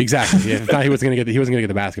 Exactly. Yeah, he wasn't going to get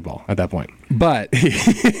the basketball at that point. But we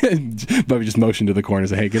just motioned to the corner and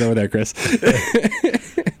said, "Hey, get over there, Chris."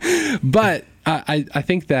 But I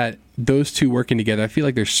think that those two working together, I feel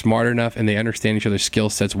like they're smart enough and they understand each other's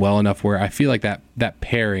skill sets well enough where I feel like that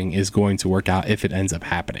pairing is going to work out if it ends up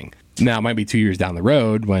happening. Now, it might be 2 years down the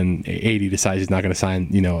road when AD decides he's not going to sign,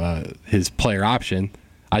 his player option.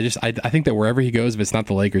 I think that wherever he goes, if it's not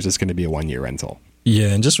the Lakers, it's going to be a 1-year rental. Yeah,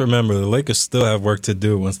 and just remember, the Lakers still have work to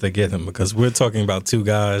do once they get him, because we're talking about 2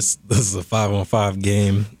 guys. This is a 5-on-5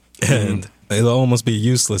 game, and it'll almost be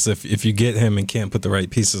useless if you get him and can't put the right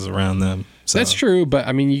pieces around them. So. That's true, but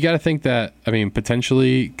I mean, you got to think that, I mean,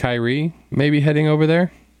 potentially Kyrie maybe heading over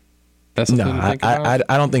there. That's something to think about.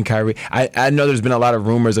 I don't think Kyrie. I know there's been a lot of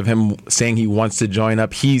rumors of him saying he wants to join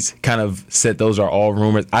up. He's kind of said those are all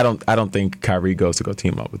rumors. I don't think Kyrie goes to go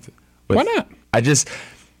team up with it. Why not? I just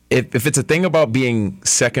if it's a thing about being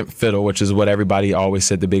second fiddle, which is what everybody always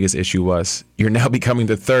said the biggest issue was, you're now becoming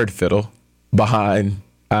the third fiddle behind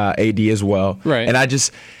AD as well. Right. And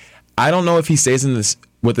I don't know if he stays in this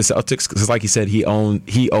with the Celtics because, like you said, he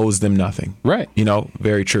owes them nothing. Right. You know,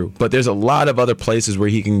 very true. But there's a lot of other places where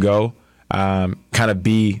he can go, kind of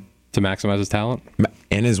be to maximize his talent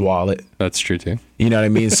in his wallet. That's true too. You know what I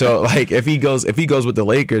mean? So like if he goes with the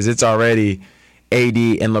Lakers, it's already AD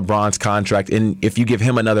and LeBron's contract, and if you give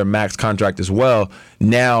him another max contract as well,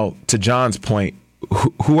 now to John's point,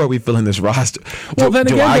 who are we filling this roster?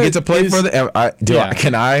 Do I get to play for the?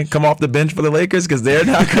 Can I come off the bench for the Lakers? Because they're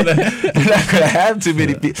not gonna have too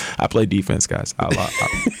many people. I play defense, guys. I'll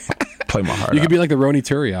play my heart. You could be like the Ronny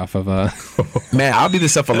Turiaf of Man, I'll be the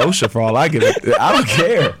Cephalosha for all I give it. I don't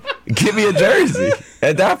care. Give me a jersey.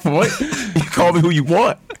 At that point, you call me who you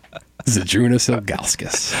want. Zydrunas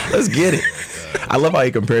Ilgauskas. Let's get it. I love how he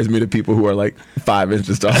compares me to people who are like 5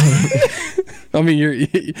 inches tall. I mean,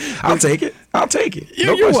 I'll take it.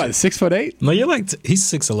 You're what, 6'8"? No, you're like he's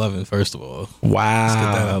 6'11". First of all,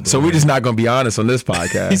 wow. So we're just not going to be honest on this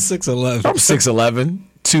podcast. He's 6'11". I'm 6'11",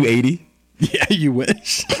 280. Yeah, you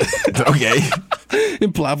wish. Okay.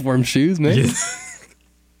 In platform shoes, man. Yeah.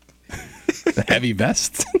 The heavy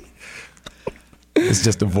vest. It's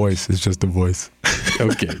just a voice.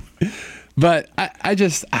 Okay. But I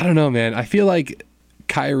don't know, man. I feel like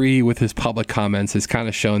Kyrie with his public comments has kind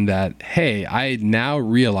of shown that, hey, I now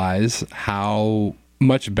realize how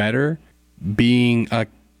much better being a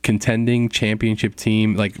contending championship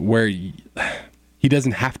team, like where he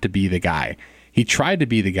doesn't have to be the guy. He tried to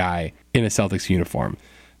be the guy in a Celtics uniform.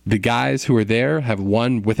 The guys who are there have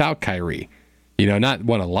won without Kyrie. You know, not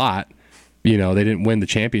won a lot. You know, they didn't win the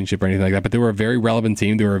championship or anything like that, but they were a very relevant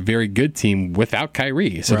team. They were a very good team without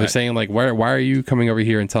Kyrie. So They're saying, like, why are you coming over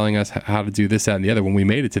here and telling us how to do this, that, and the other? When we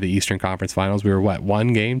made it to the Eastern Conference Finals, we were,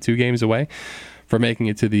 2 games away from making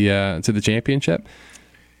it to the championship.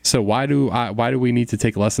 So why do we need to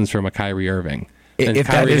take lessons from a Kyrie Irving? And if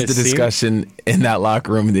Kyrie that is the discussion in that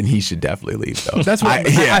locker room, then he should definitely leave, though. That's what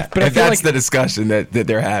if that's the discussion that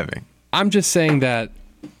they're having. I'm just saying that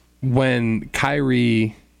when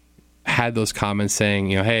Kyrie had those comments saying,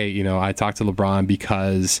 you know, hey, you know, I talked to LeBron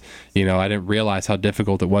because, you know, I didn't realize how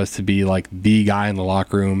difficult it was to be like the guy in the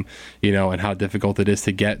locker room, you know, and how difficult it is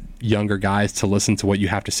to get younger guys to listen to what you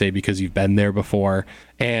have to say because you've been there before.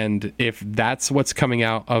 And if that's what's coming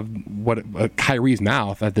out of Kyrie's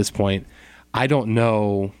mouth at this point, I don't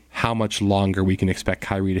know how much longer we can expect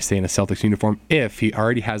Kyrie to stay in a Celtics uniform if he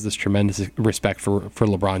already has this tremendous respect for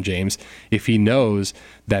LeBron James, if he knows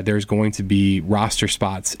that there's going to be roster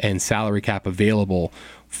spots and salary cap available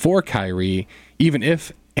for Kyrie, even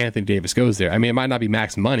if Anthony Davis goes there. I mean, it might not be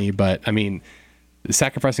max money, but I mean,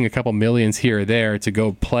 sacrificing a couple millions here or there to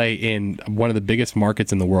go play in one of the biggest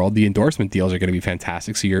markets in the world, the endorsement deals are going to be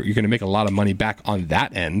fantastic. So you're going to make a lot of money back on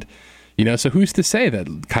that end. You know, so who's to say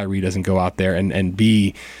that Kyrie doesn't go out there and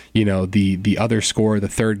be, you know, the other scorer, the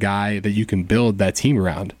third guy that you can build that team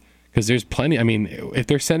around? Because there's plenty. I mean, if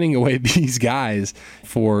they're sending away these guys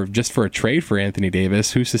for a trade for Anthony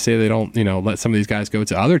Davis, who's to say they don't, you know, let some of these guys go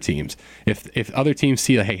to other teams? If other teams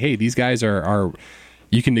see that, hey, these guys are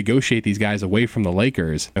you can negotiate these guys away from the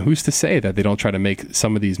Lakers, who's to say that they don't try to make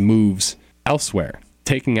some of these moves elsewhere?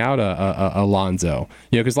 Taking out a Lonzo,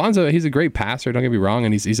 you know, because Lonzo, he's a great passer, don't get me wrong,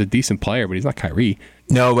 and he's a decent player, but he's not Kyrie.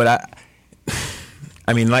 No, but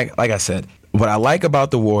I mean, like I said, what I like about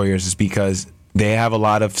the Warriors is because they have a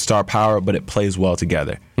lot of star power, but it plays well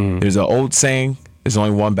together. There's an old saying: "There's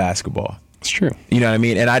only one basketball." It's true. You know what I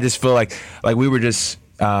mean? And I just feel like we were just,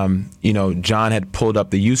 you know, John had pulled up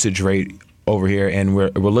the usage rate over here, and we're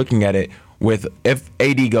looking at it with if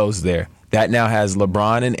AD goes there, that now has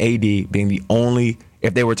LeBron and AD being the only.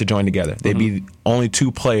 If they were to join together, they'd be only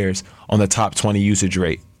 2 players on the top 20 usage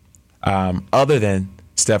rate, other than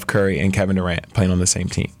Steph Curry and Kevin Durant playing on the same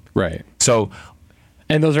team. Right. So,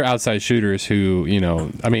 and those are outside shooters who, you know,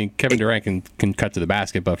 I mean, Kevin Durant can cut to the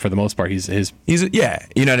basket, but for the most part, he's yeah,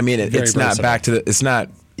 you know what I mean. It's not versatile. back to the. It's not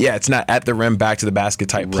at the rim, back to the basket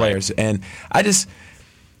type players. And I just,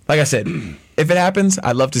 like I said, if it happens,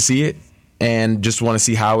 I'd love to see it, and just want to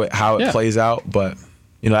see how it plays out. But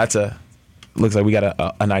you know, looks like we got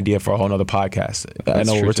an idea for a whole nother podcast. I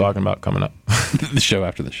know what we're talking about coming up. The show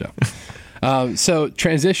after the show. So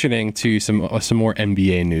transitioning to some more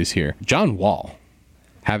NBA news here. John Wall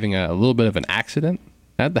having a little bit of an accident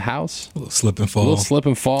at the house. A little slip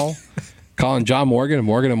and fall. Calling John Morgan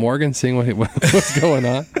and Morgan, seeing what's going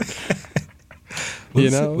on.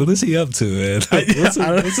 What is he up to, man?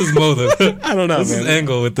 What's his motive? I don't know, what's his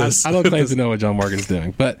angle with this? I don't claim to know what John Morgan's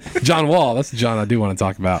doing. But John Wall, that's the John I do want to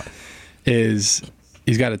talk about, is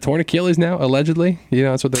he's got a torn Achilles now, allegedly.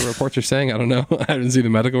 That's what the reports are saying. I don't know. I haven't seen the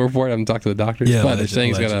medical report. I haven't talked to the doctors. Yeah, but they're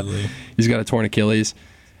saying he's got a torn Achilles.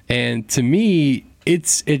 And to me, it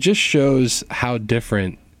just shows how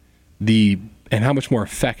different and how much more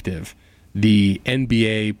effective the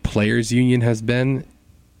NBA Players Union has been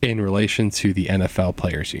in relation to the NFL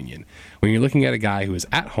Players Union. When you're looking at a guy who was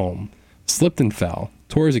at home, slipped and fell,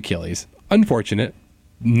 tore his Achilles, unfortunate,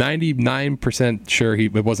 99% sure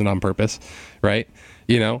it wasn't on purpose, right?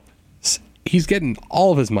 He's getting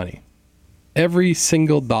all of his money. Every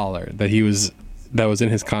single dollar that was in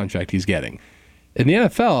his contract, he's getting. In the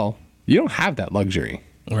NFL, you don't have that luxury.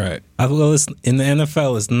 Right. Well, in the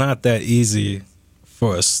NFL, it's not that easy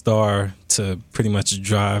for a star to pretty much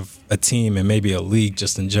drive a team and maybe a league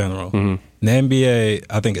just in general. Mm-hmm. The NBA,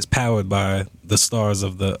 I think, is powered by the stars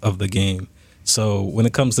of the game. So when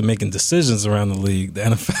it comes to making decisions around the league, the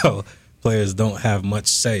NFL players don't have much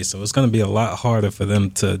say. So it's going to be a lot harder for them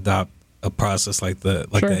to adopt a process like the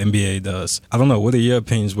NBA does. I don't know. What are your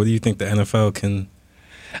opinions? What do you think the NFL can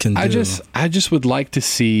do? I just would like to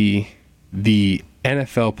see the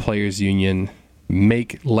NFL Players Union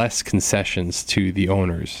make less concessions to the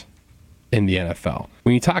owners in the NFL.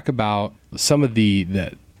 When you talk about some of the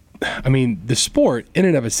sport in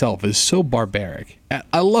and of itself is so barbaric.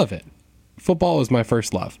 I love it. Football was my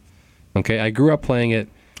first love. Okay, I grew up playing it.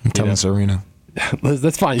 I'm telling Serena.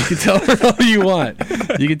 That's fine. You can tell her all you want.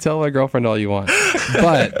 You can tell my girlfriend all you want.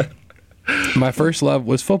 But my first love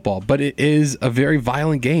was football. But it is a very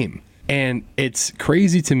violent game. And it's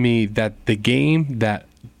crazy to me that the game that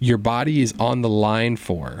your body is on the line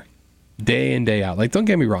for day in, day out. Like, don't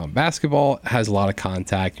get me wrong. Basketball has a lot of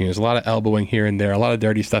contact. There's a lot of elbowing here and there, a lot of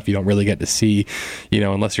dirty stuff you don't really get to see,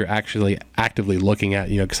 unless you're actually actively looking at,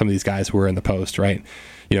 some of these guys who are in the post, right?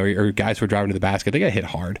 Or guys who are driving to the basket. They get hit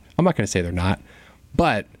hard. I'm not going to say they're not.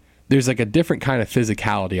 But there's like a different kind of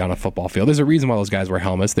physicality on a football field. There's a reason why those guys wear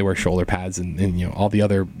helmets. They wear shoulder pads and all the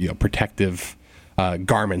other protective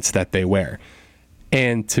garments that they wear.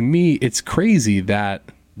 And to me, it's crazy that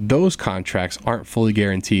those contracts aren't fully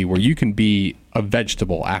guaranteed where you can be a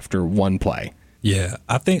vegetable after one play. Yeah,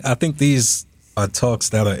 I think these are talks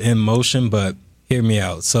that are in motion, but hear me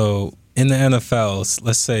out. So in the NFL,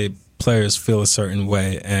 let's say players feel a certain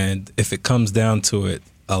way, and if it comes down to it,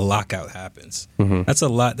 a lockout happens. Mm-hmm. That's a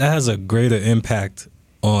lot. That has a greater impact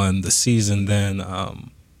on the season than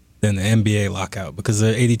the NBA lockout, because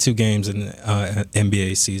there are 82 games in the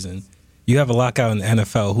NBA season. You have a lockout in the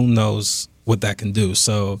NFL, who knows what that can do.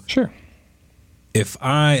 So sure, if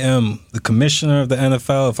I am the commissioner of the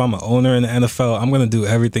NFL, if I'm an owner in the NFL, I'm going to do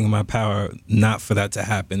everything in my power not for that to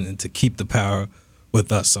happen and to keep the power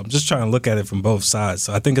with us. So I'm just trying to look at it from both sides.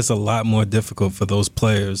 So I think it's a lot more difficult for those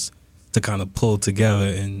players to kind of pull together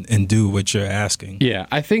and do what you're asking. Yeah,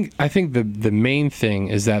 I think the main thing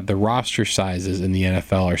is that the roster sizes in the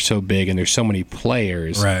NFL are so big, and there's so many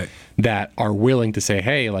players that are willing to say,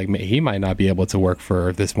 hey, like, he might not be able to work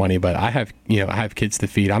for this money, but I have kids to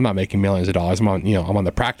feed. I'm not making millions of dollars. I'm on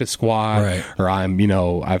the practice squad, or I've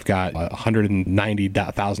got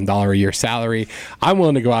 $190,000 a year salary. I'm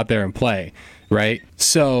willing to go out there and play, right?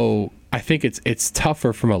 So I think it's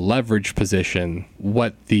tougher from a leverage position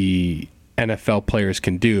what the NFL players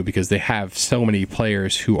can do, because they have so many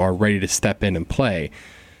players who are ready to step in and play.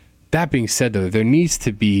 That being said, though, there needs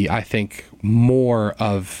to be, I think, more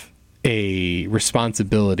of a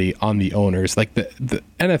responsibility on the owners. Like, the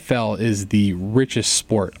NFL is the richest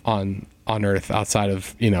sport on earth outside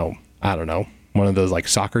of, I don't know, one of those like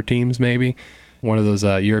soccer teams, maybe one of those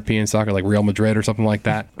European soccer, like Real Madrid or something like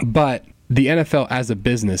that. But the NFL as a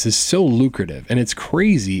business is so lucrative, and it's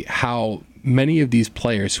crazy how many of these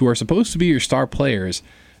players who are supposed to be your star players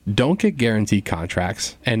don't get guaranteed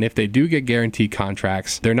contracts. And if they do get guaranteed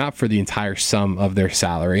contracts, they're not for the entire sum of their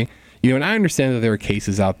salary. And I understand that there are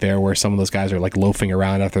cases out there where some of those guys are like loafing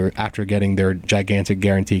around after getting their gigantic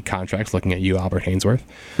guaranteed contracts, looking at you, Albert Hainsworth.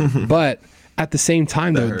 But at the same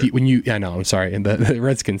time, though, I'm sorry, and the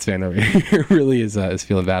Redskins fan over here really is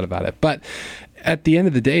feeling bad about it. But at the end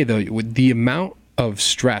of the day, though, with the amount of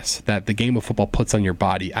stress that the game of football puts on your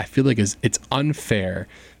body, I feel like it's unfair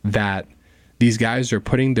that these guys are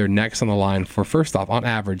putting their necks on the line for, first off, on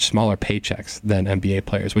average, smaller paychecks than NBA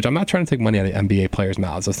players, which I'm not trying to take money out of NBA players'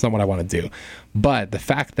 mouths. That's not what I want to do. But the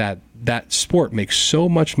fact that that sport makes so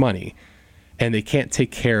much money and they can't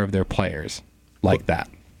take care of their players like that.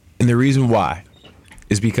 And the reason why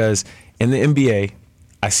is because in the NBA,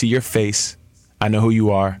 I see your face. I know who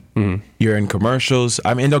you are. Mm-hmm. You're in commercials.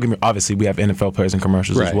 I mean, don't get me. Obviously, we have NFL players in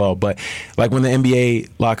commercials as well. But like when the NBA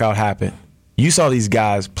lockout happened, you saw these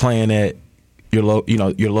guys playing at your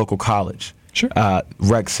local college,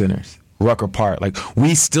 rec centers, Rucker Park. Like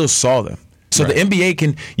we still saw them. So the NBA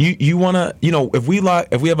can you want to if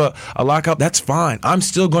we have a lockout, that's fine. I'm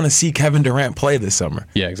still going to see Kevin Durant play this summer.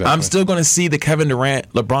 Yeah, exactly. I'm still going to see the Kevin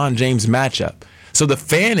Durant LeBron James matchup. So the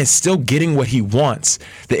fan is still getting what he wants.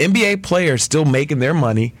 The NBA player is still making their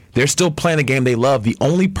money. They're still playing a game they love. The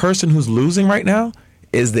only person who's losing right now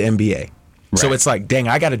is the NBA. Right. So it's like, dang,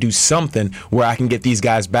 I got to do something where I can get these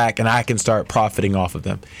guys back and I can start profiting off of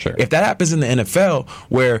them. Sure. If that happens in the NFL,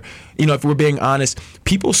 where, if we're being honest,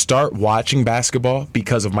 people start watching basketball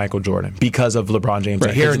because of Michael Jordan, because of LeBron James.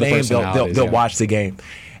 They hear a name, they'll watch the game.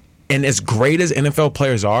 And as great as NFL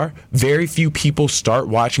players are, very few people start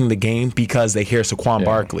watching the game because they hear Saquon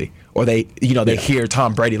Barkley or they hear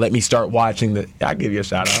Tom Brady. Let me start watching I'll give you a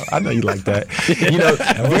shout out. I know you like that.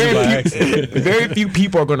 Very few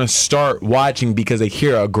people are going to start watching because they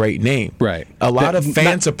hear a great name. Right. A lot of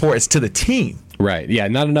fan support is to the team. Right. Yeah.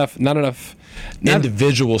 Not enough.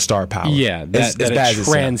 Individual star power. Yeah. That it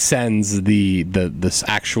transcends this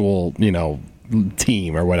actual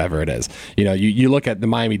team or whatever it is. You look at the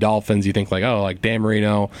Miami Dolphins, you think like Dan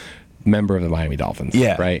Marino, member of the Miami Dolphins.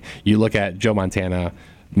 Yeah. Right. You look at Joe Montana,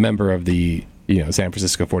 member of the San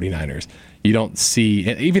Francisco 49ers. You don't see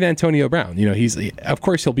even Antonio Brown. Of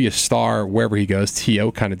course he'll be a star wherever he goes.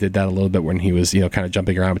 T.O. kind of did that a little bit when he was kind of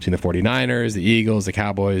jumping around between the 49ers, the Eagles, the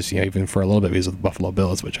Cowboys. Even for a little bit he was with the Buffalo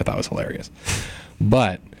Bills, which I thought was hilarious.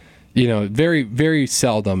 But very, very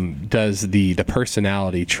seldom does the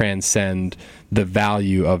personality transcend the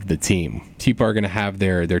value of the team. People are going to have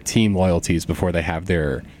their team loyalties before they have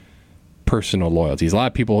their personal loyalties. A lot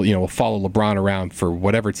of people, will follow LeBron around for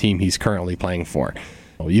whatever team he's currently playing for.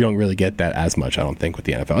 You don't really get that as much, I don't think, with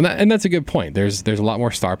the NFL. And that's a good point. There's a lot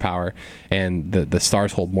more star power, and the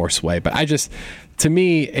stars hold more sway. But to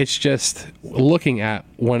me, it's just looking at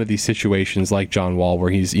one of these situations like John Wall,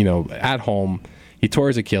 where he's, at home, he tore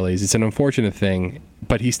his Achilles. It's an unfortunate thing,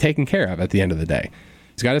 but he's taken care of at the end of the day.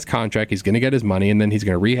 He's got his contract. He's going to get his money, and then he's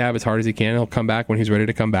going to rehab as hard as he can. He'll come back when he's ready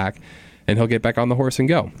to come back, and he'll get back on the horse and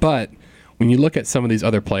go. But when you look at some of these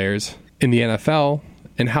other players in the NFL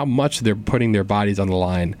and how much they're putting their bodies on the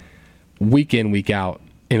line week in, week out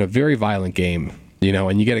in a very violent game,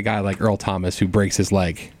 and you get a guy like Earl Thomas who breaks his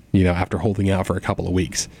leg, after holding out for a couple of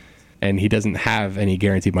weeks. And he doesn't have any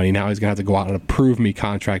guaranteed money. Now he's going to have to go out on a prove-me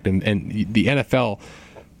contract. And the NFL,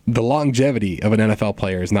 the longevity of an NFL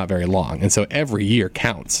player is not very long. And so every year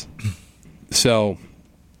counts. So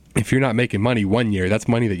if you're not making money one year, that's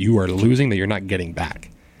money that you are losing that you're not getting back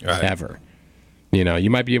ever. You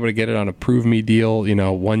might be able to get it on a prove-me deal.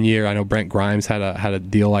 1 year, I know Brent Grimes had a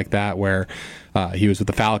deal like that where he was with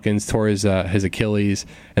the Falcons, tore his Achilles,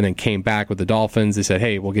 and then came back with the Dolphins. They said,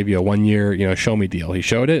 "Hey, we'll give you a 1 year, show me deal." He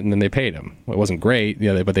showed it, and then they paid him. It wasn't great,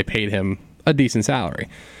 but they paid him a decent salary.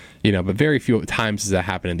 But very few times does that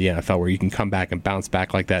happen in the NFL where you can come back and bounce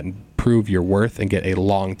back like that and prove your worth and get a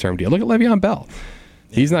long-term deal. Look at Le'Veon Bell;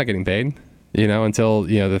 he's not getting paid, until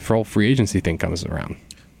the full free agency thing comes around.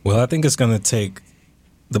 Well, I think it's going to take.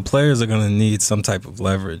 The players are going to need some type of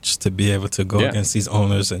leverage to be able to go against these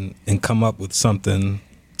owners and come up with something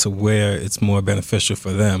to where it's more beneficial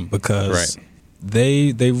for them, because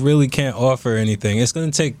they really can't offer anything. It's going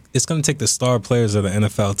to take the star players of the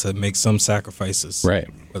NFL to make some sacrifices. Right.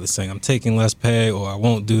 Whether saying I'm taking less pay or I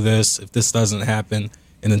won't do this if this doesn't happen.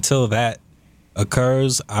 And until that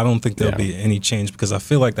occurs, I don't think there'll be any change, because I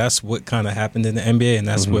feel like that's what kind of happened in the NBA, and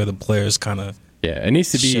that's where the players kind of it needs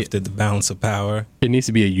to be shifted the balance of power. It needs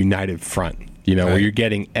to be a united front, where you're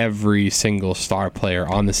getting every single star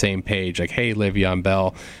player on the same page. Like, hey, Le'Veon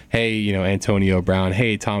Bell, hey, Antonio Brown,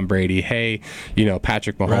 hey, Tom Brady, hey,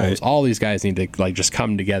 Patrick Mahomes. All these guys need to just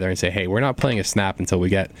come together and say, hey, we're not playing a snap until we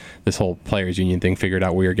get this whole players union thing figured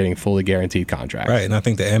out. We are getting fully guaranteed contracts. Right, and I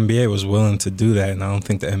think the NBA was willing to do that, and I don't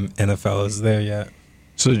think the NFL is there yet.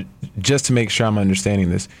 So just to make sure I'm understanding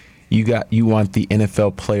this, you want the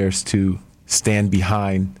NFL players to stand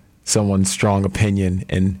behind someone's strong opinion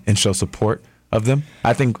and show support of them.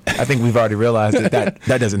 I think we've already realized that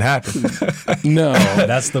doesn't happen. No,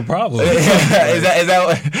 that's the problem. is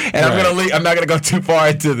that? And I'm not gonna go too far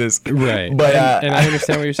into this. Right. But and I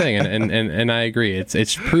understand what you're saying, and I agree.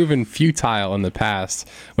 It's proven futile in the past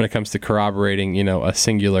when it comes to corroborating a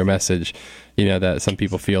singular message. That some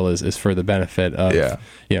people feel is for the benefit of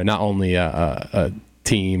not only a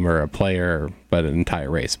team or a player, but an entire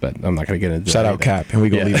race. But I'm not going to get into Shout out Cap, and we're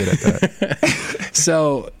going to leave it at that.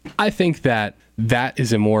 So I think that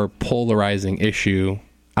is a more polarizing issue.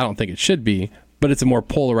 I don't think it should be, but it's a more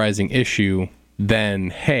polarizing issue than,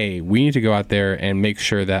 hey, we need to go out there and make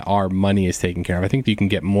sure that our money is taken care of. I think you can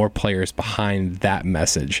get more players behind that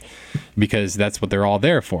message because that's what they're all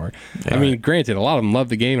there for. Yeah. I mean, granted, a lot of them love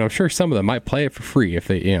the game. I'm sure some of them might play it for free if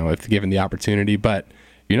they, if given the opportunity, but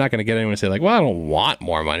you're not going to get anyone to say like, well, I don't want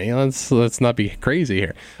more money. Let's not be crazy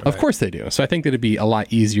here. Right. Of course they do. So I think that it'd be a lot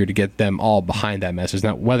easier to get them all behind that message.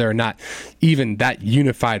 Now, whether or not even that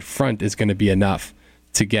unified front is going to be enough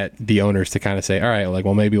to get the owners to kind of say, all right, like,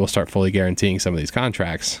 well, maybe we'll start fully guaranteeing some of these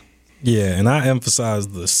contracts. Yeah, and I emphasize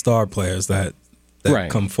the star players that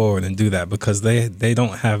right. come forward and do that because they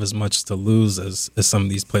don't have as much to lose as some of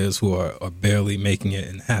these players who are barely making it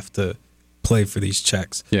and have to play for these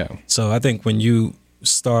checks. Yeah. So I think when you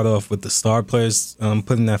start off with the star players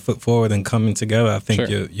putting that foot forward and coming together, I think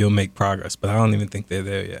sure. you'll make progress. But I don't even think they're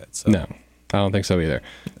there yet. So. No, I don't think so either.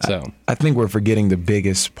 So I think we're forgetting the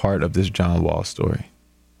biggest part of this John Wall story.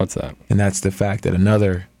 What's that? And that's the fact that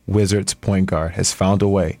another Wizards point guard has found a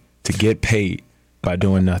way to get paid by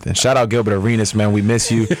doing nothing. Shout out Gilbert Arenas, man. We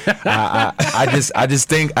miss you. I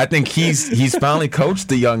think he's finally coached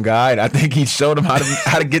the young guy, and I think he showed him how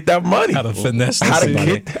to get that money. How to finesse how to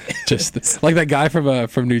get just like that guy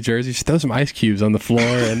from New Jersey. Just throw some ice cubes on the floor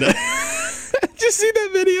and did you see that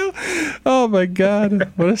video? Oh my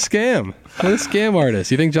God. What a scam. What a scam artist.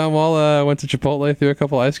 You think John Wall went to Chipotle, threw a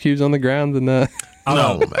couple ice cubes on the ground and I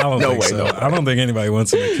don't think so. I don't think anybody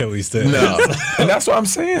wants an Achilles tear. No, and that's what I'm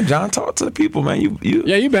saying. John, talk to the people, man.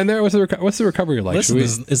 You've been there. What's the recovery like? Listen,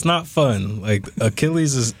 it's not fun. Like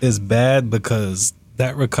Achilles is bad because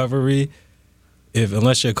that recovery,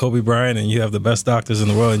 unless you're Kobe Bryant and you have the best doctors in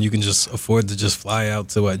the world and you can just afford to just fly out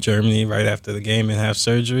to Germany right after the game and have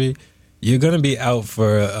surgery, you're going to be out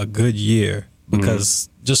for a good year because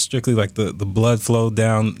just strictly like the blood flow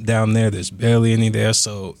down there, there's barely any there,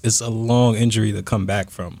 so it's a long injury to come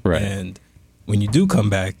back from. Right. And when you do come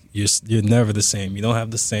back, you're never the same. You don't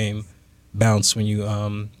have the same bounce when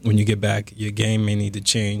you get back. Your game may need to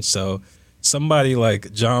change. So somebody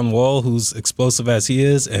like John Wall, who's explosive as he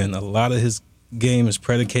is, and a lot of his game is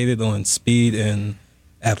predicated on speed and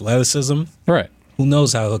athleticism. Right. Who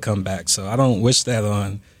knows how he'll come back? So I don't wish that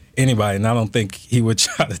on anybody, and I don't think he would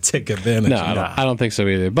try to take advantage. No, I don't think so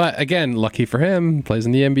either. But again, lucky for him, plays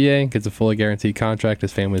in the NBA, gets a fully guaranteed contract.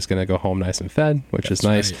 His family's going to go home nice and fed, which is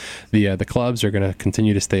nice. Right. The clubs are going to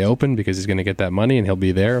continue to stay open because he's going to get that money, and he'll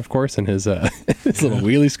be there, of course, in his his little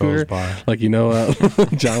wheelie scooter. Like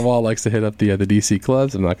John Wall likes to hit up the DC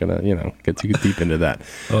clubs. I'm not going to get too deep into that.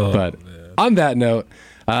 But on that note,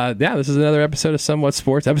 this is another episode of Somewhat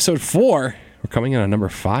Sports, episode 4. We're coming in on number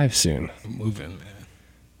 5 soon. I'm moving, man.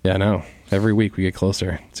 Yeah, I know. Every week we get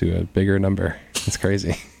closer to a bigger number. It's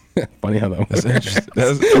crazy. Funny how that works.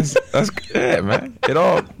 That's good, man. It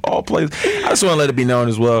all plays. I just want to let it be known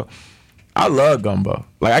as well. I love gumbo.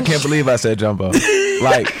 Like, I can't believe I said jumbo.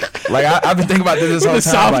 Like I've been thinking about this whole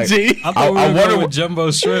time. Like, I wonder what jumbo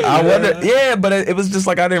shrimp. I wonder. Yeah, but it was just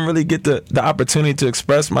like I didn't really get the opportunity to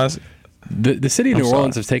express myself. The city of New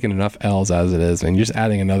Orleans has taken enough L's as it is, and you're just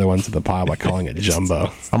adding another one to the pile by calling it jumbo.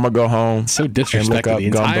 I'm going to go home. So disrespectful the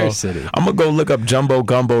entire gumbo. city. I'm going to go look up jumbo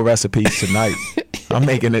gumbo recipes tonight. I'm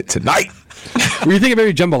making it tonight. Were you thinking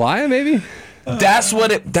maybe jambalaya, maybe? That's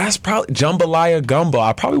probably jambalaya gumbo.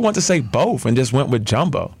 I probably want to say both and just went with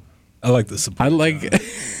jumbo. I like this. You know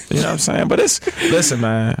what I'm saying? But listen,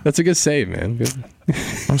 man. That's a good save, man. Good.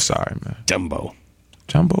 I'm sorry, man. Jumbo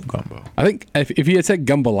gumbo. I think if you had said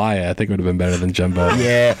gumbalaya, I think it would have been better than jumbo.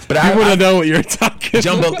 Yeah, but I wouldn't know what you're talking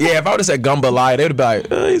about. Yeah, if I would have said gumbalaya, they would be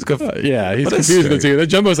like, he's confused. Yeah, he's confused with you. The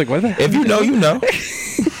jumbo's like, what the heck? If you know, you know.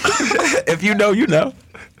 If you know, you know.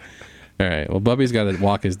 All right. Well, Bubby's got to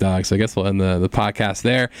walk his dog, so I guess we'll end the podcast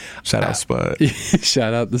there. Shout out Spud.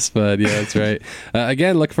 Shout out the Spud. Yeah, that's right.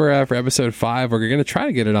 Again, look for episode 5. We're going to try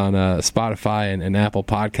to get it on Spotify and Apple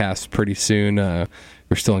Podcasts pretty soon.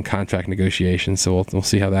 We're still in contract negotiations, so we'll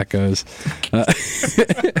see how that goes.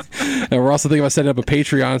 And we're also thinking about setting up a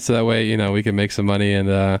Patreon, so that way we can make some money and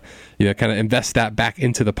kind of invest that back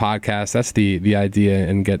into the podcast. That's the idea,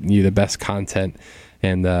 and get you the best content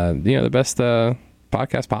and the best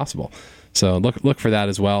podcast possible. So look for that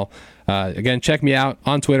as well. Again, check me out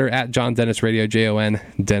on Twitter at John Dennis Radio, JON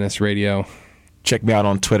Dennis Radio. Check me out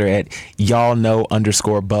on Twitter at y'all know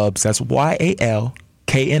 _Bubs. That's YALKNO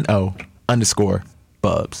 _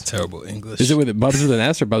 Bubs. Terrible English. Is it with Bubs with an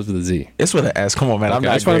S or Bubs with a Z? It's with an S. Come on, man. Okay,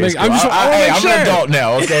 I'm not. I'm an adult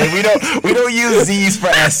now. Okay, we don't use Z's for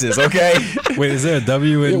S's. Okay. Wait, is there a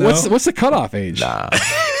W in now? What's the cutoff age? Nah.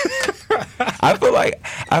 I feel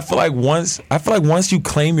like once you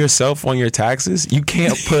claim yourself on your taxes, you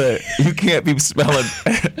can't be spelling.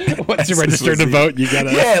 Once you register to vote, you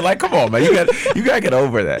gotta. Like come on, man, you gotta get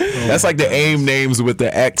over that. That's like the AIM names with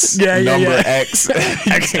the X number X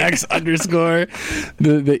XX underscore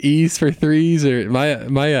the E's for threes or my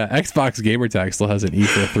Xbox gamer tag still has an E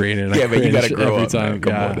for a 3 in it. Yeah, but you gotta grow every up. Time. Man.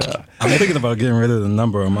 Come on now. I'm thinking about getting rid of the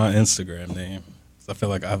number on my Instagram name. I feel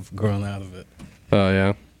like I've grown out of it. Oh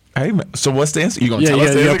yeah. Hey, man, so what's the answer? You gonna tell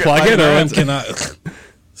us? You plug it or can I?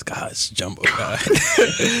 This guy's jumbo guy.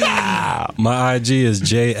 My IG is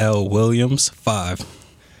JL Williams 5. Are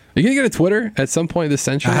you gonna get a Twitter at some point this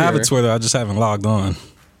century? I have a Twitter. I just haven't logged on.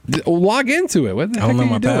 Log into it. What the heck I don't know are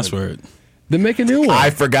you my doing? password. Then make a new one. I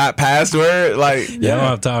forgot password. Like I don't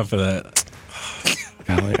have time for that.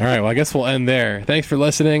 All right. Well, I guess we'll end there. Thanks for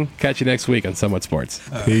listening. Catch you next week on Somewhat Sports.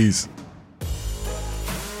 Peace.